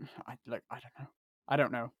what? I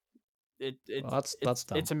don't know.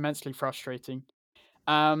 It's immensely frustrating.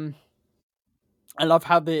 I love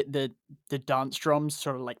how the dance drums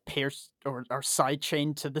sort of like pierce or are side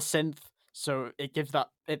chained to the synth, so it gives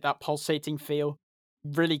that pulsating feel.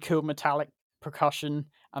 Really cool metallic percussion,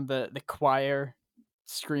 and the choir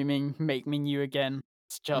screaming "Make Me New Again."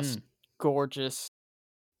 It's just gorgeous.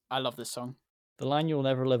 I love this song. The line "You'll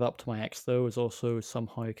never live up to my ex" though is also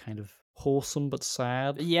somehow kind of wholesome but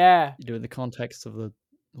sad. Yeah, in the context of the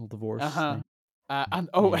whole divorce.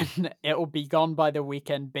 And it'll be gone by the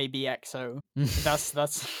Weeknd, Baby XO.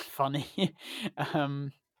 That's funny.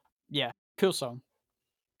 Yeah, cool song.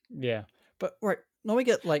 Yeah, but right now we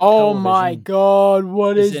get like. Oh my god!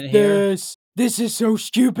 What is this? Here. This is so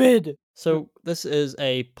stupid. So this is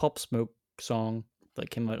a Pop Smoke song that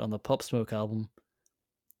came out on the Pop Smoke album,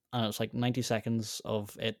 and it's like 90 seconds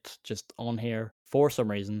of it just on here for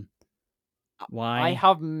some reason. Why? I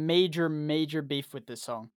have major beef with this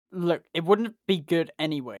song. Look, it wouldn't be good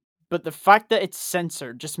anyway, but the fact that it's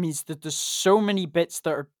censored just means that there's so many bits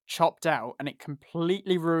that are chopped out and it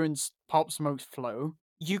completely ruins Pop Smoke's flow.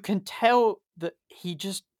 You can tell that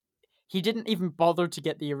he didn't even bother to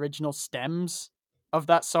get the original stems of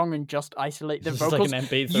that song and just isolate the It's just vocals. like an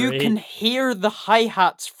MP3. You can hear the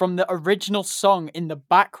hi-hats from the original song in the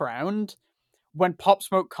background when Pop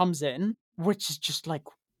Smoke comes in, which is just like,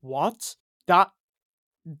 what?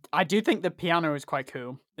 I do think the piano is quite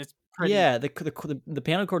cool. It's pretty. Yeah, the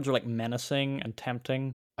piano chords are like menacing and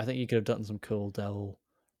tempting. I think you could have done some cool devil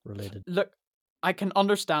related. Look, I can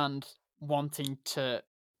understand wanting to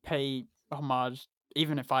pay homage,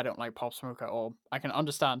 even if I don't like Pop Smoke at all. I can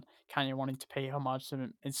understand Kanye wanting to pay homage to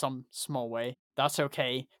him in some small way. That's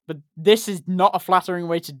okay. But this is not a flattering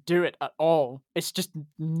way to do it at all. It's just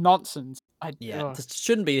nonsense. Yeah, this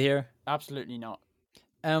shouldn't be here. Absolutely not.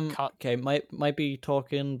 Cut. Okay, might be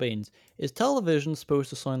talking beans. Is television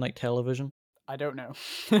supposed to sound like television? I don't know,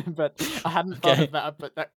 but I hadn't thought of that.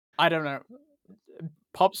 But I don't know.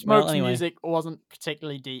 Pop Smoke's music wasn't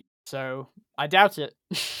particularly deep, so I doubt it.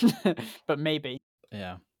 But maybe.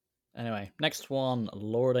 Yeah. Anyway, next one,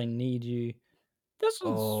 Lord, I Need You. This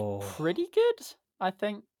one's pretty good, I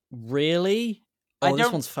think. Really? Oh,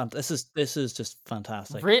 this one's This is just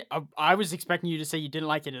fantastic. I was expecting you to say you didn't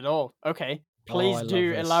like it at all. Okay, please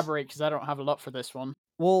do elaborate because I don't have a lot for this one.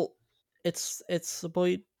 Well, it's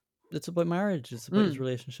about marriage. It's about his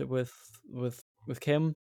relationship with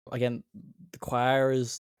Kim. Again, the choir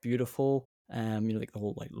is beautiful. Like the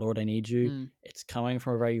whole like Lord, I Need You. It's coming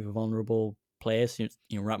from a very vulnerable place.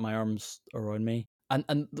 Wrap my arms around me.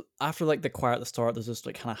 And after like the choir at the start, there's this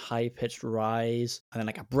like kind of high pitched rise, and then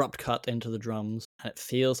like abrupt cut into the drums, and it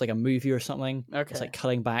feels like a movie or something. Okay, it's like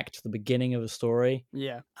cutting back to the beginning of a story.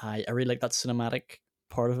 Yeah, I really like that cinematic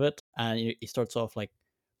part of it, and he starts off like,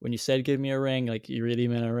 when you said give me a ring, like you really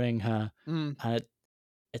meant a ring, huh? And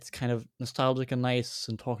it's kind of nostalgic and nice,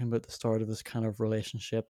 and talking about the start of this kind of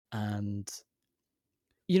relationship, and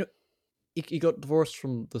he got divorced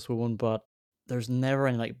from this woman, but there's never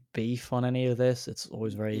any like beef on any of this. It's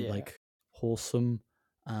always very like wholesome,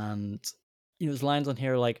 and there's lines on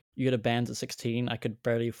here like, you get a Benz at 16, I could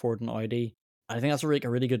barely afford an Audi. I think that's a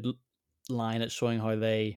really good line at showing how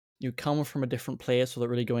they come from a different place without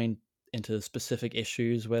really going into specific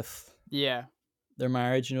issues with their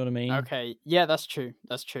marriage. You know what I mean? Okay, yeah, that's true.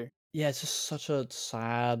 Yeah, it's just such a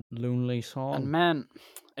sad, lonely song. And man,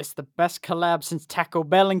 it's the best collab since Taco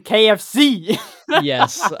Bell and KFC.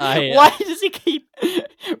 Yes, Why does he keep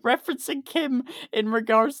referencing Kim in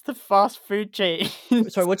regards to fast food chain?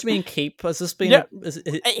 Sorry, what do you mean keep? Has this been?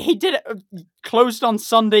 He did it. Closed on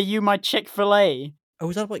Sunday, you my Chick-fil-A. Oh,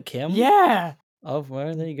 is that about Kim? Yeah. Oh,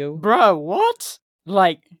 well, there you go, bro. What?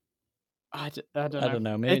 Like, I don't know. I don't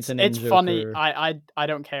know. Maybe it's funny. I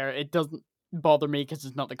don't care. It doesn't bother me because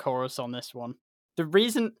it's not the chorus on this one. The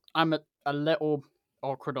reason I'm a little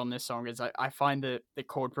awkward on this song is I find the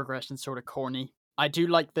chord progression sort of corny. I do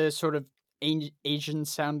like the sort of Asian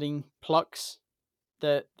sounding plucks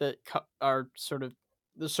that are sort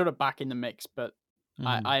of back in the mix, but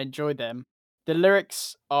I enjoy them. The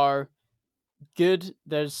lyrics are good.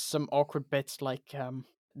 There's some awkward bits like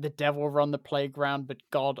the devil run the playground, but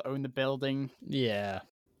God own the building. Yeah.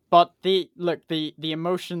 But the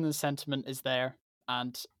emotion and sentiment is there,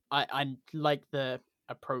 and I like the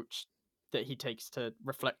approach that he takes to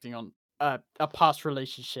reflecting on a past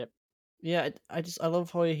relationship. Yeah, I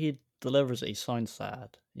love how he delivers it. He sounds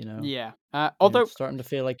sad, Yeah. Although starting to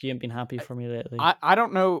feel like you haven't been happy for me lately. I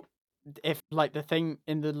don't know if like the thing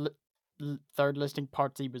in the third listening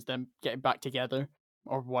party was them getting back together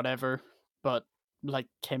or whatever, but like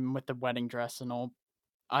Kim with the wedding dress and all,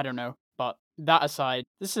 I don't know. But that aside,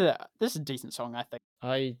 this is a decent song, I think.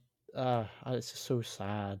 It's just so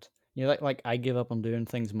sad. Like I give up on doing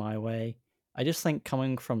things my way. I just think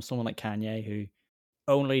coming from someone like Kanye who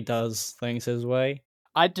only does things his way,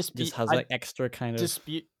 just has like extra kind of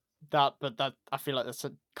dispute that, but that I feel like that's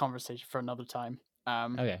a conversation for another time.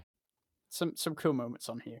 Okay. Some cool moments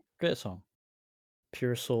on here. Great song.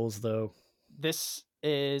 Pure Souls, though. This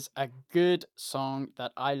is a good song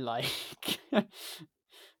that I like.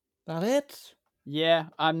 That it? Yeah,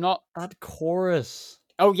 I'm not... That chorus.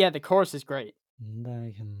 Oh, yeah, the chorus is great. And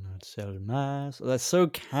I cannot sell my soul. That's so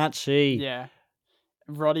catchy. Yeah.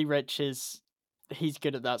 Roddy Ricch he's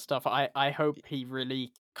good at that stuff. I hope he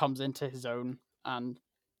really comes into his own, and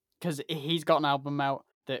because he's got an album out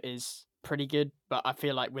that is pretty good, but I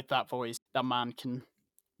feel like with that voice, that man can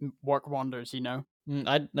work wonders,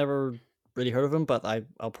 I'd never really heard of him, but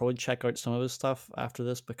I'll probably check out some of his stuff after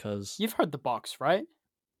this because... You've heard The Box, right?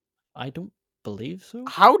 I don't believe so.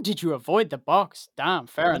 How did you avoid The Box? Damn,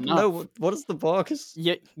 fair enough. No, what is The Box?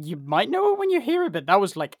 You might know it when you hear it, but that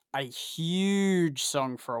was like a huge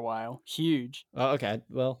song for a while. Huge. Oh, okay.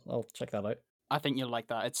 Well, I'll check that out. I think you'll like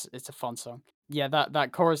that. It's a fun song. Yeah,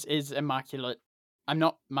 that chorus is immaculate. I'm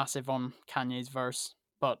not massive on Kanye's verse,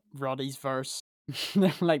 but Roddy's verse,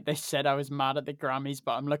 like they said, I was mad at the Grammys,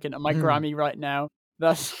 but I'm looking at my Grammy right now.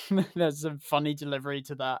 That's there's a funny delivery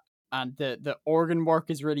to that, and the organ work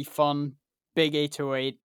is really fun. Big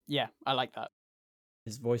 808. Yeah, I like that.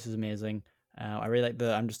 His voice is amazing. I really like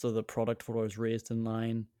the "I'm just the product of what I was raised in"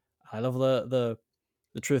 line. I love the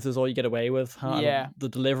truth is all you get away with. Huh? I love Yeah. the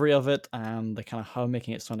delivery of it and the kind of how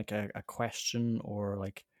making it sound like a question or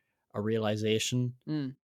like a realization.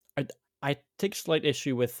 Mm. I take slight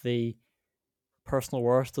issue with the personal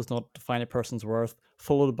worth does not define a person's worth,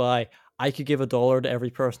 followed by "I could give $1 to every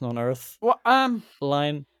person on earth" Well,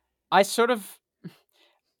 line. I sort of,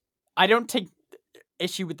 I don't take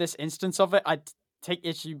issue with this instance of it. Take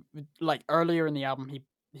issue with, like, earlier in the album,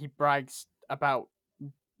 he brags about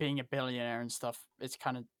being a billionaire and stuff. It's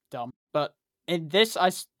kind of dumb, but in this,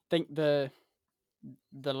 think the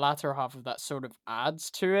latter half of that sort of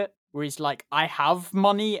adds to it, where he's like, I have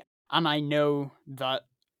money, and I know that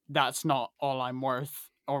that's not all I'm worth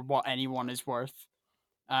or what anyone is worth.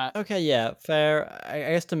 Okay, yeah, fair. I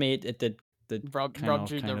guess to me it did Rubbed you kind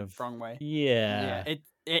the of wrong way. Yeah, yeah.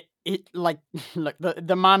 it like, look,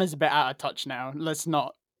 the man is a bit out of touch now. Let's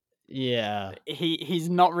not. Yeah. He's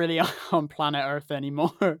not really on planet Earth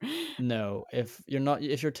anymore. No, if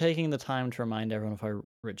you're taking the time to remind everyone of how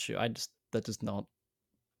rich you, that does not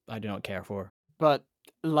I do not care for. But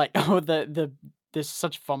like, there's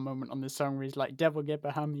such a fun moment on this song where he's like, "Devil get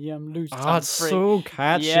behind me, I'm loose, Ah, I'm it's free." so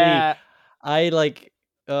catchy. Yeah, I like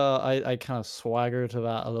I kind of swagger to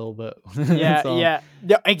that a little bit. yeah, So yeah,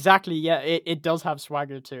 yeah. Exactly. Yeah, it does have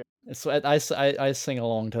swagger to it. so I sing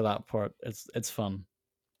along to that part. It's fun.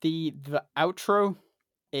 The outro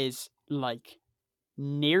is like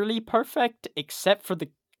nearly perfect, except for the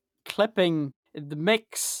clipping. The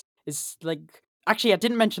mix is like, actually, I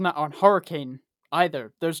didn't mention that on Hurricane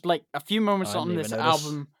either. There's like a few Oh, moments I didn't on even this notice.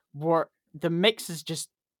 album where the mix is just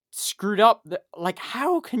screwed up. Like,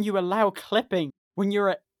 how can you allow clipping when you're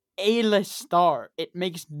a A-list star? It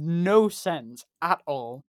makes no sense at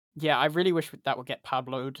all. Yeah, I really wish that would get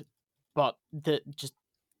Pabloed, but the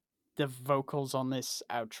vocals on this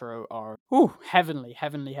outro are heavenly,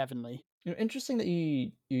 heavenly, heavenly. Interesting that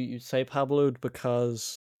you say Pablo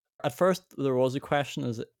because at first there was a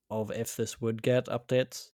question of if this would get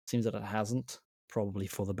updates. Seems that it hasn't. Probably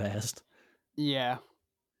for the best. Yeah,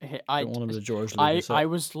 I Don't want him to George I Lucas I it.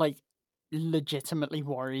 was like legitimately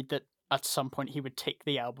worried that at some point he would take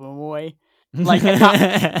the album away. Like,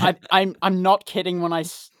 I'm not kidding when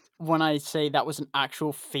I say that was an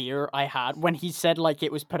actual fear I had when he said like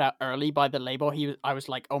it was put out early by the label. I was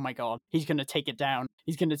like, oh my god, he's gonna take it down.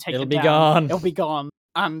 He's gonna take It'll it be down. gone. It'll be gone.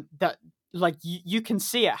 And that, like, you can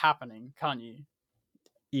see it happening, can't you?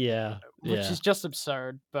 Yeah, Which yeah. is just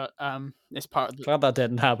absurd, but it's part of Glad that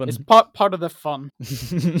didn't it's happen. part of the fun,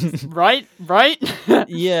 right? Right.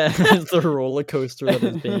 Yeah, it's the roller coaster that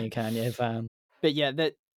is being a Kanye fan. But yeah,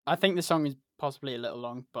 that I think the song is possibly a little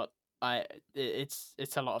long, but it's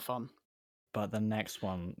a lot of fun. But the next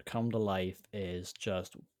one, "Come to Life," is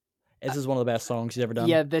just. Uh, This is one of the best songs he's ever done.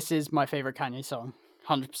 Yeah, this is my favorite Kanye song,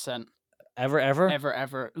 100%, Ever.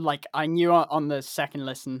 ever. Like, I knew on the second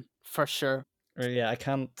listen for sure. Yeah, I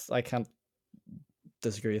can't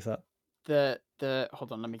disagree with that. The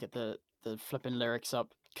hold on, let me get the flipping lyrics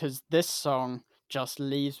up, because this song just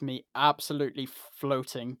leaves me absolutely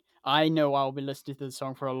floating. I know I'll be listening to the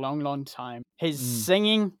song for a long, long time. His Mm.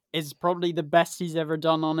 singing is probably the best he's ever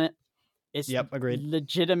done on it. It's Yep, agreed.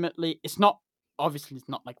 legitimately, it's not, obviously it's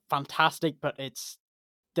not like fantastic, but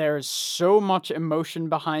there is so much emotion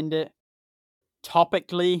behind it.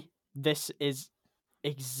 Topically, this is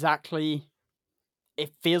exactly,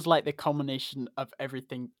 it feels like the culmination of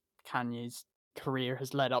everything Kanye's career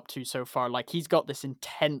has led up to so far. Like, he's got this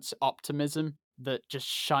intense optimism that just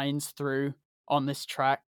shines through on this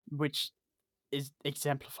track, which is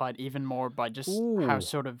exemplified even more by just how Ooh.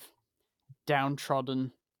 sort of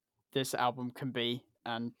downtrodden this album can be,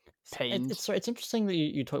 and pained. It's interesting that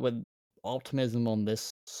you talk about optimism on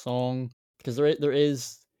this song because there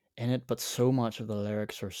is in it, but so much of the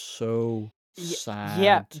lyrics are so Yeah,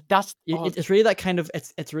 sad. that's It's really that kind of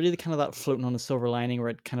it's really the kind of that floating on a silver lining where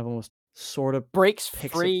it kind of almost sort of breaks picks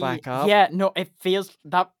it free. back up. Yeah, no, it feels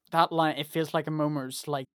that line. It feels like a moment where it's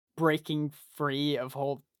like breaking free of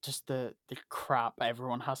all just the crap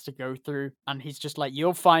everyone has to go through, and he's just like,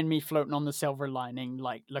 "You'll find me floating on the silver lining,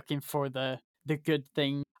 like looking for the good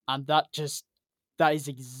thing," and that is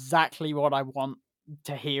exactly what I want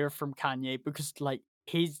to hear from Kanye, because like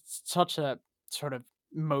he's such a sort of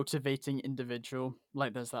motivating individual.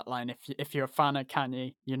 Like there's that line, if you're a fan of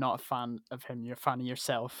Kanye, you're not a fan of him, you're a fan of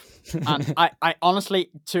yourself. And I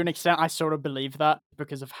honestly, to an extent, I sort of believe that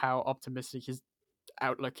because of how optimistic his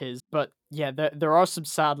outlook is. But yeah, there are some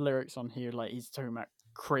sad lyrics on here, like he's talking about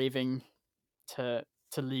craving to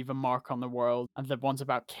leave a mark on the world, and the ones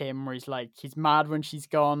about Kim where he's like, he's mad when she's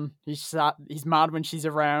gone, he's mad when she's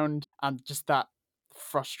around, and just that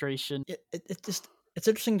frustration. It just, it's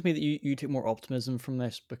interesting to me that you took more optimism from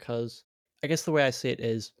this, because I guess the way I see it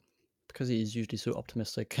is, because he is usually so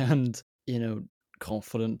optimistic and, you know,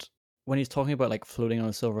 confident, when he's talking about like floating on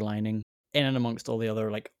a silver lining, in and amongst all the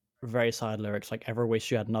other like very sad lyrics, like ever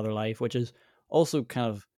wish you had another life, which is also kind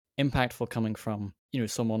of impactful coming from, you know,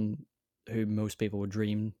 someone who most people would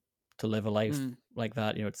dream to live a life like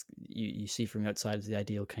that. You know, it's you see from outside as the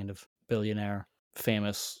ideal kind of billionaire,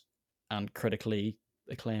 famous and critically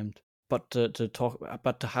acclaimed. But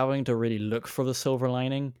to having to really look for the silver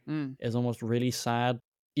lining is almost really sad.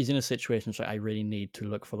 He's in a situation where I really need to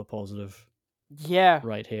look for the positive. Yeah.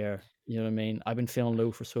 Right here. You know what I mean? I've been feeling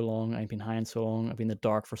low for so long. I've been high in so long. I've been in the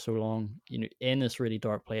dark for so long. You know, in this really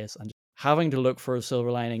dark place, and having to look for a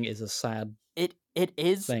silver lining is a sad. It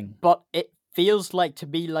is thing. But it feels like to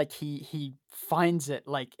be like he finds it.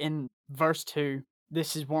 Like in verse 2,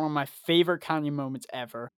 this is one of my favorite Kanye moments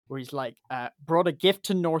ever, where he's like, brought a gift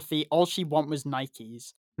to Northie, all she want was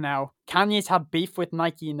Nikes. Now, Kanye's had beef with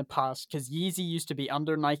Nike in the past because Yeezy used to be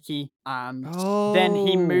under Nike, and then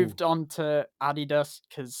he moved on to Adidas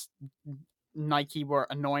because Nike were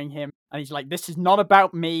annoying him. And he's like, this is not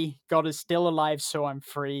about me. God is still alive, so I'm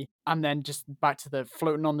free. And then just back to the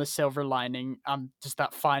floating on the silver lining and just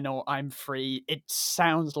that final, I'm free. It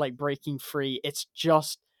sounds like breaking free. It's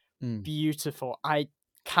just beautiful. I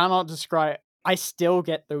cannot describe. I still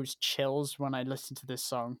get those chills when I listen to this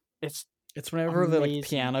song. It's whenever amazing. the like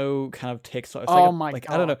piano kind of takes off. It's oh like my like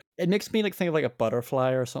God. I don't know. It makes me like think of like a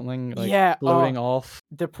butterfly or something. Like yeah, floating off.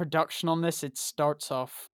 The production on this, it starts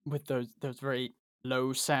off with those very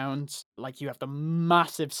low sounds. Like you have the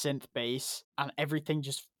massive synth bass, and everything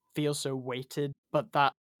just feels so weighted. But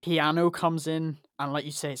that piano comes in, and like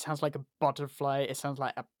you say, it sounds like a butterfly. It sounds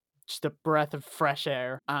like just a breath of fresh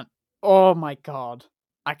air. And oh my God,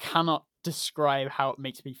 I cannot describe how it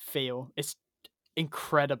makes me feel. It's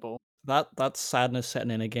incredible. That sadness setting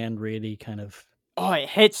in again really kind of it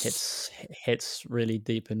hits really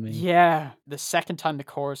deep in me. Yeah, the second time the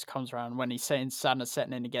chorus comes around, when he's saying sadness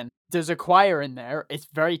setting in again, there's a choir in there. It's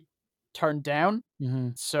very turned down,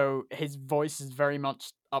 so his voice is very much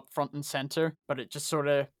up front and center, but it just sort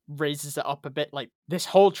of raises it up a bit. Like this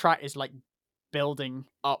whole track is like building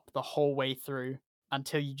up the whole way through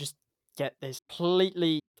until you just get this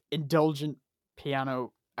completely indulgent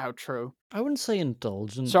piano outro. I wouldn't say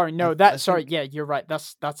indulgent. Sorry, no, yeah, you're right.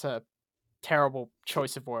 That's a terrible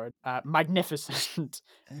choice of word. Magnificent.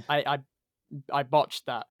 I botched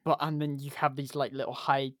that. But and then you have these like little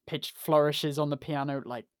high pitched flourishes on the piano,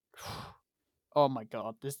 like oh my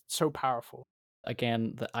God, this is so powerful.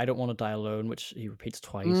 Again, the I don't want to die alone, which he repeats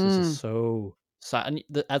twice, is just so sad. And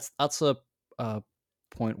that's a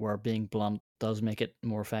point where being blunt does make it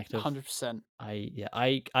more effective. 100%.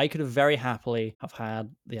 I could have very happily have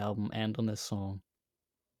had the album end on this song,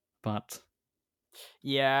 but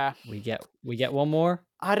yeah, we get one more.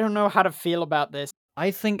 I don't know how to feel about this.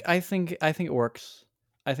 I think it works.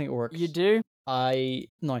 I think it works. You do? I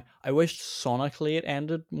wish sonically it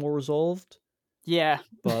ended more resolved. Yeah,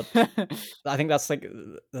 but I think that's like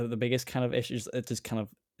the biggest kind of issues. It just kind of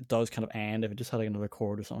does kind of end. If it just had like another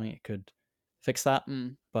chord or something, it could fix that.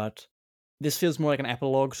 But this feels more like an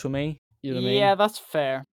epilogue for me. You know what I mean? Yeah, that's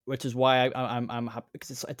fair. Which is why I'm happy,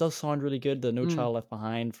 because it does sound really good. The No Child Left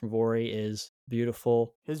Behind from Vori is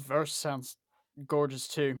beautiful. His verse sounds gorgeous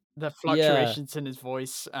too. The fluctuations in his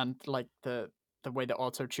voice and like the way the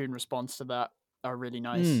auto tune responds to that are really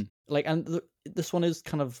nice. Like, and this one is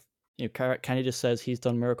kind of, you know, Kanye just says he's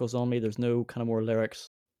done miracles on me. There's no kind of more lyrics.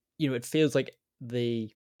 You know, it feels like the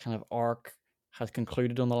kind of arc has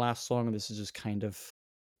concluded on the last song, and this is just kind of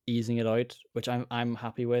easing it out, which I'm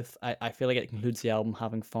happy with. I feel like it concludes the album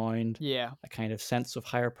having found a kind of sense of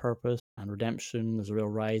higher purpose and redemption. There's a real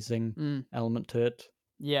rising element to it.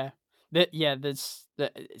 There's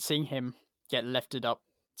seeing him get lifted up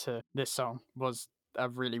to this song was a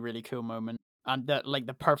really, really cool moment, and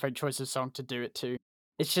the perfect choice of song to do it to.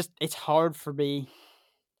 It's hard for me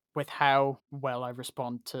with how well I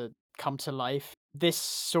respond to Come to Life. This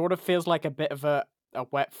sort of feels like a bit of a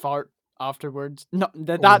wet fart afterwards. No,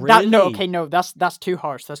 that's too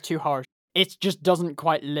harsh. That's too harsh. It just doesn't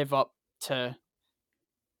quite live up to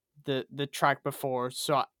the track before,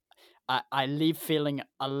 so I leave feeling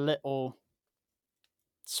a little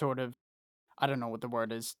sort of, I don't know what the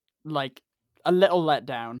word is, like a little let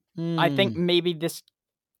down. I think maybe this,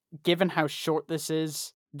 given how short this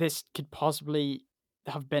is, this could possibly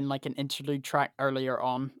have been like an interlude track earlier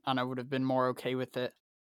on, and I would have been more okay with it.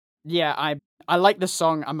 Yeah, I like the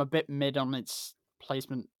song. I'm a bit mid on its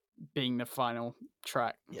placement being the final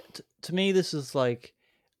track. Yeah, to me, this is like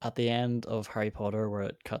at the end of Harry Potter, where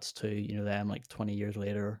it cuts to them like 20 years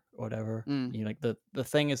later or whatever. Like the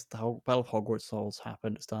thing is, the whole Battle of Hogwarts all's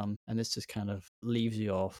happened, it's done, and this just kind of leaves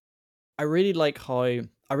you off. I really like how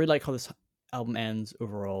this album ends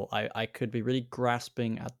overall. I could be really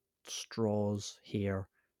grasping at straws here,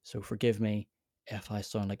 so forgive me if I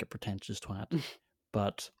sound like a pretentious twat.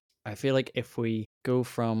 But I feel like if we go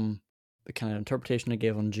from the kind of interpretation I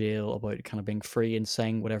gave on Jail about kind of being free and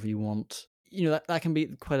saying whatever you want, that can be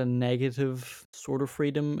quite a negative sort of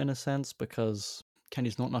freedom in a sense, because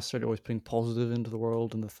Kenny's not necessarily always putting positive into the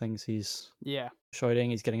world and the things he's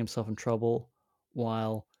shouting. He's getting himself in trouble,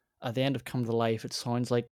 while at the end of Come to Life, it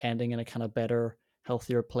sounds like ending in a kind of better,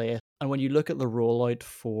 healthier place. And when you look at the rollout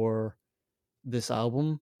for this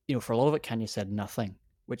album, for a lot of it, Kanye said nothing,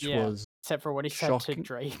 which was except for what he shocking. said to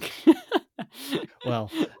Drake.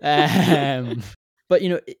 Well, but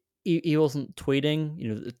he wasn't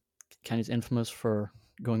tweeting. Kanye's infamous for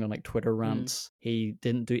going on like Twitter rants. He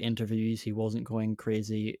didn't do interviews. He wasn't going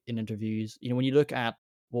crazy in interviews. When you look at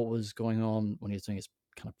what was going on when he was doing his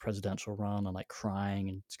kind of presidential run and like crying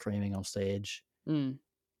and screaming on stage,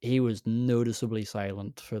 he was noticeably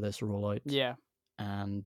silent for this rollout. Yeah,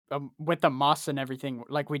 and with the moss and everything,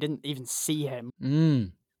 like we didn't even see him.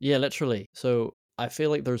 Yeah, literally. So I feel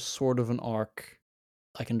like there's sort of an arc.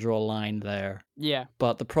 I can draw a line there. Yeah,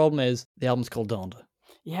 but the problem is the album's called Donda.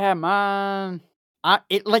 Yeah, man.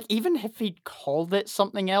 It like, even if he'd called it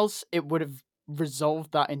something else, it would have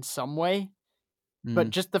resolved that in some way.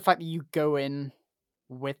 But just the fact that you go in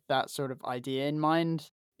with that sort of idea in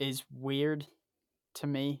mind is weird to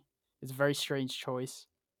me. It's a very strange choice.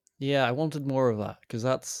 Yeah, I wanted more of that, because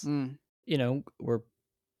that's, we're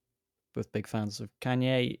both big fans of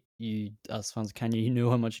Kanye. You, as fans of Kanye, you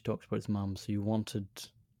know how much he talks about his mum, so you wanted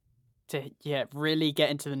to, really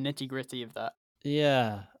get into the nitty gritty of that.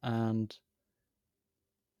 Yeah, and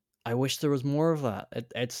I wish there was more of that.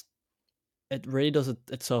 It really does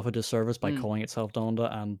itself a disservice by calling itself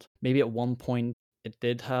Donda, and maybe at one point it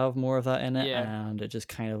did have more of that in it, and it just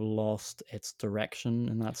kind of lost its direction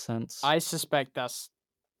in that sense. I suspect that's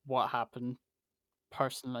what happened,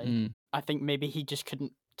 personally. I think maybe he just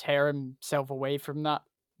couldn't tear himself away from that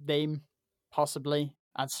theme, possibly.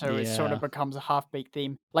 And so it sort of becomes a half-baked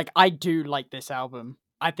theme. Like, I do like this album.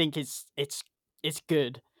 I think it's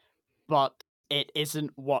good, but it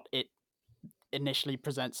isn't what it initially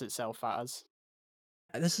presents itself as.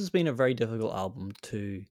 This has been a very difficult album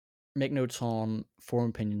to make notes on, form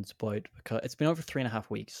opinions about, because it's been out for 3.5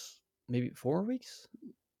 weeks, maybe 4 weeks,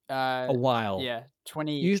 a while. Yeah,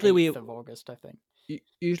 28th of August, I think.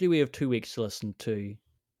 Usually we have 2 weeks to listen to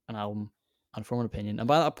an album and form an opinion, and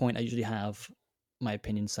by that point, I usually have my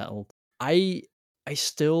opinion settled. I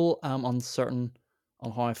still am uncertain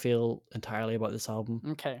on how I feel entirely about this album.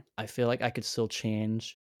 Okay. I feel like I could still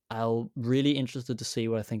change. I'll really interested to see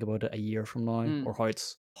what I think about it a year from now, or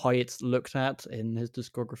how it's looked at in his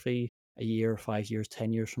discography a year, 5 years,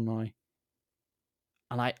 10 years from now.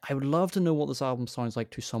 And I would love to know what this album sounds like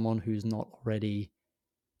to someone who's not already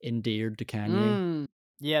endeared to Kanye.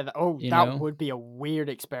 Yeah, that would be a weird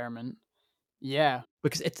experiment. Yeah.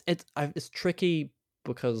 Because it's tricky,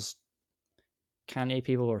 because Kanye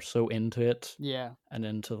people are so into it. Yeah. And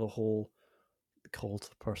into the whole cult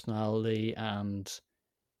of personality and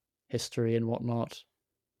history and whatnot.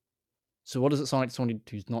 So what does it sound like to someone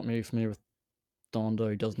who's not really familiar with Donda,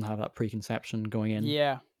 who doesn't have that preconception going in?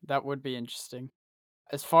 Yeah, that would be interesting.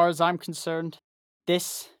 As far as I'm concerned,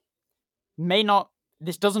 this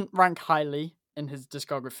doesn't rank highly in his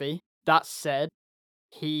discography. That said,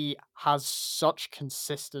 he has such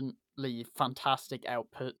consistently fantastic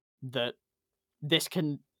output that this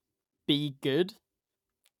can be good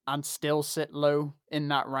and still sit low in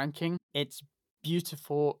that ranking. It's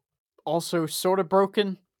beautiful, also sort of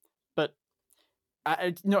broken, but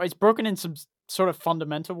it's broken in some sort of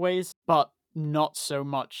fundamental ways, but not so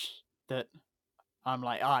much that I'm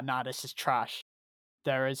like, nah, this is trash.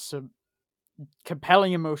 There is some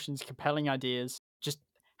compelling emotions, compelling ideas. Just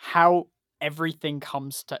how everything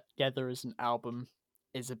comes together as an album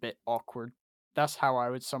is a bit awkward. That's how I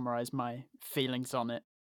would summarize my feelings on it.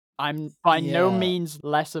 I'm by no means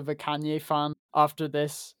less of a Kanye fan after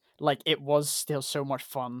this. Like, it was still so much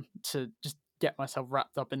fun to just get myself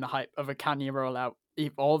wrapped up in the hype of a Kanye rollout,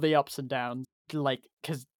 all the ups and downs. Like,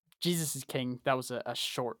 because Jesus is King, that was a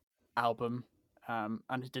short album,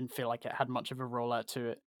 and it didn't feel like it had much of a rollout to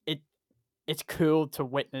it. It's cool to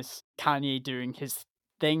witness Kanye doing his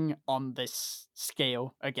thing on this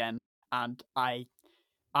scale again, and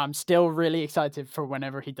I'm still really excited for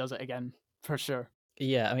whenever he does it again, for sure.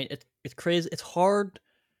 Yeah, I mean, it's crazy. It's hard.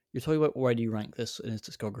 You're talking about where do you rank this in his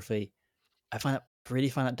discography. I really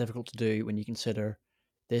find that difficult to do when you consider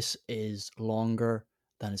this is longer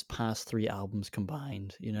than his past 3 albums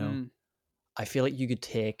combined. You know, Mm. I feel like you could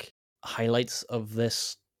take highlights of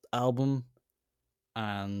this album,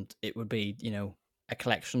 and it would be, you know, a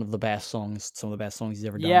collection of the best songs, some of the best songs he's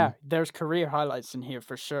ever Yeah, done, there's career highlights in here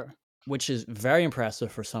for sure. which is very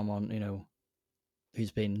impressive for someone, you know,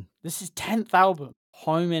 who's been. This is 10th album.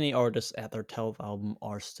 How many artists at their 12th album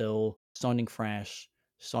are still sounding fresh,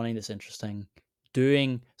 sounding this interesting,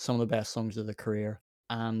 doing some of the best songs of their career?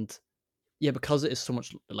 And yeah, because it is so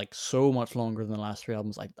much longer than the last 3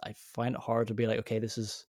 albums, I find it hard to be like, okay, this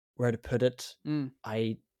is where to put it. Mm.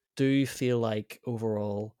 I do feel like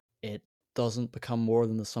overall it doesn't become more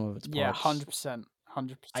than the sum of its Yeah, parts. 100%.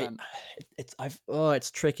 100%.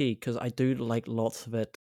 It's tricky because I do like lots of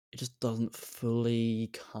it. It just doesn't fully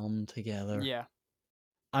come together. Yeah.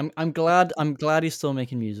 I'm glad he's still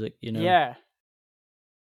making music, you know. Yeah.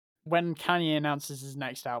 When Kanye announces his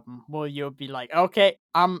next album, will you be like, okay,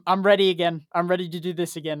 I'm ready again. I'm ready to do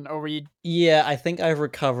this again, or were you Yeah, I think I've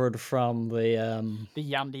recovered from the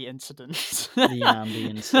Yandy incident? Yandy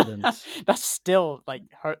incident. That's still like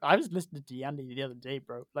hurt. I was listening to Yandy the other day,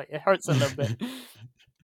 bro. Like it hurts a little bit.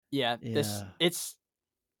 Yeah, it's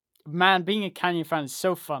man, being a Kanye fan is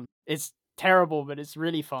so fun. It's terrible, but it's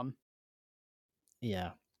really fun.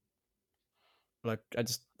 Yeah. Look,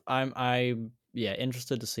 I'm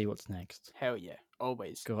interested to see what's next. Hell yeah,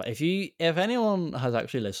 always. Go if anyone has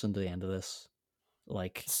actually listened to the end of this,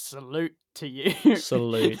 like, salute to you.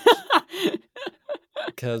 Salute.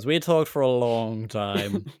 Because we talked for a long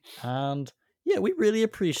time, and yeah, we really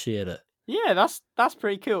appreciate it. Yeah, that's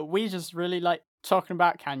pretty cool. We just really like talking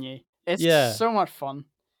about Kanye. It's so much fun.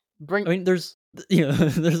 I mean, there's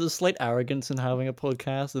there's a slight arrogance in having a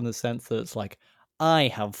podcast in the sense that it's like, I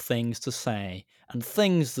have things to say and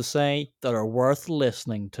things to say that are worth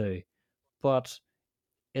listening to, but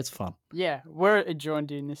it's fun. Yeah, we're enjoying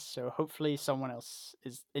doing this, so hopefully someone else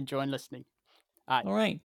is enjoying listening. All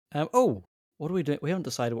right. What are we doing? We haven't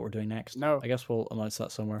decided what we're doing next. No. I guess we'll announce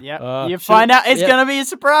that somewhere. Yeah. You find out. It's going to be a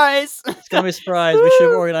surprise. It's going to be a surprise. We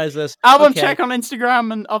should organize this. Album check on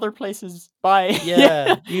Instagram and other places. Bye.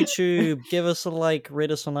 Yeah. YouTube. Give us a like.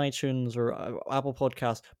 Rate us on iTunes or Apple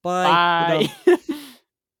Podcasts. Bye. Bye.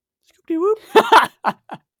 Scoopty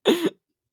whoop.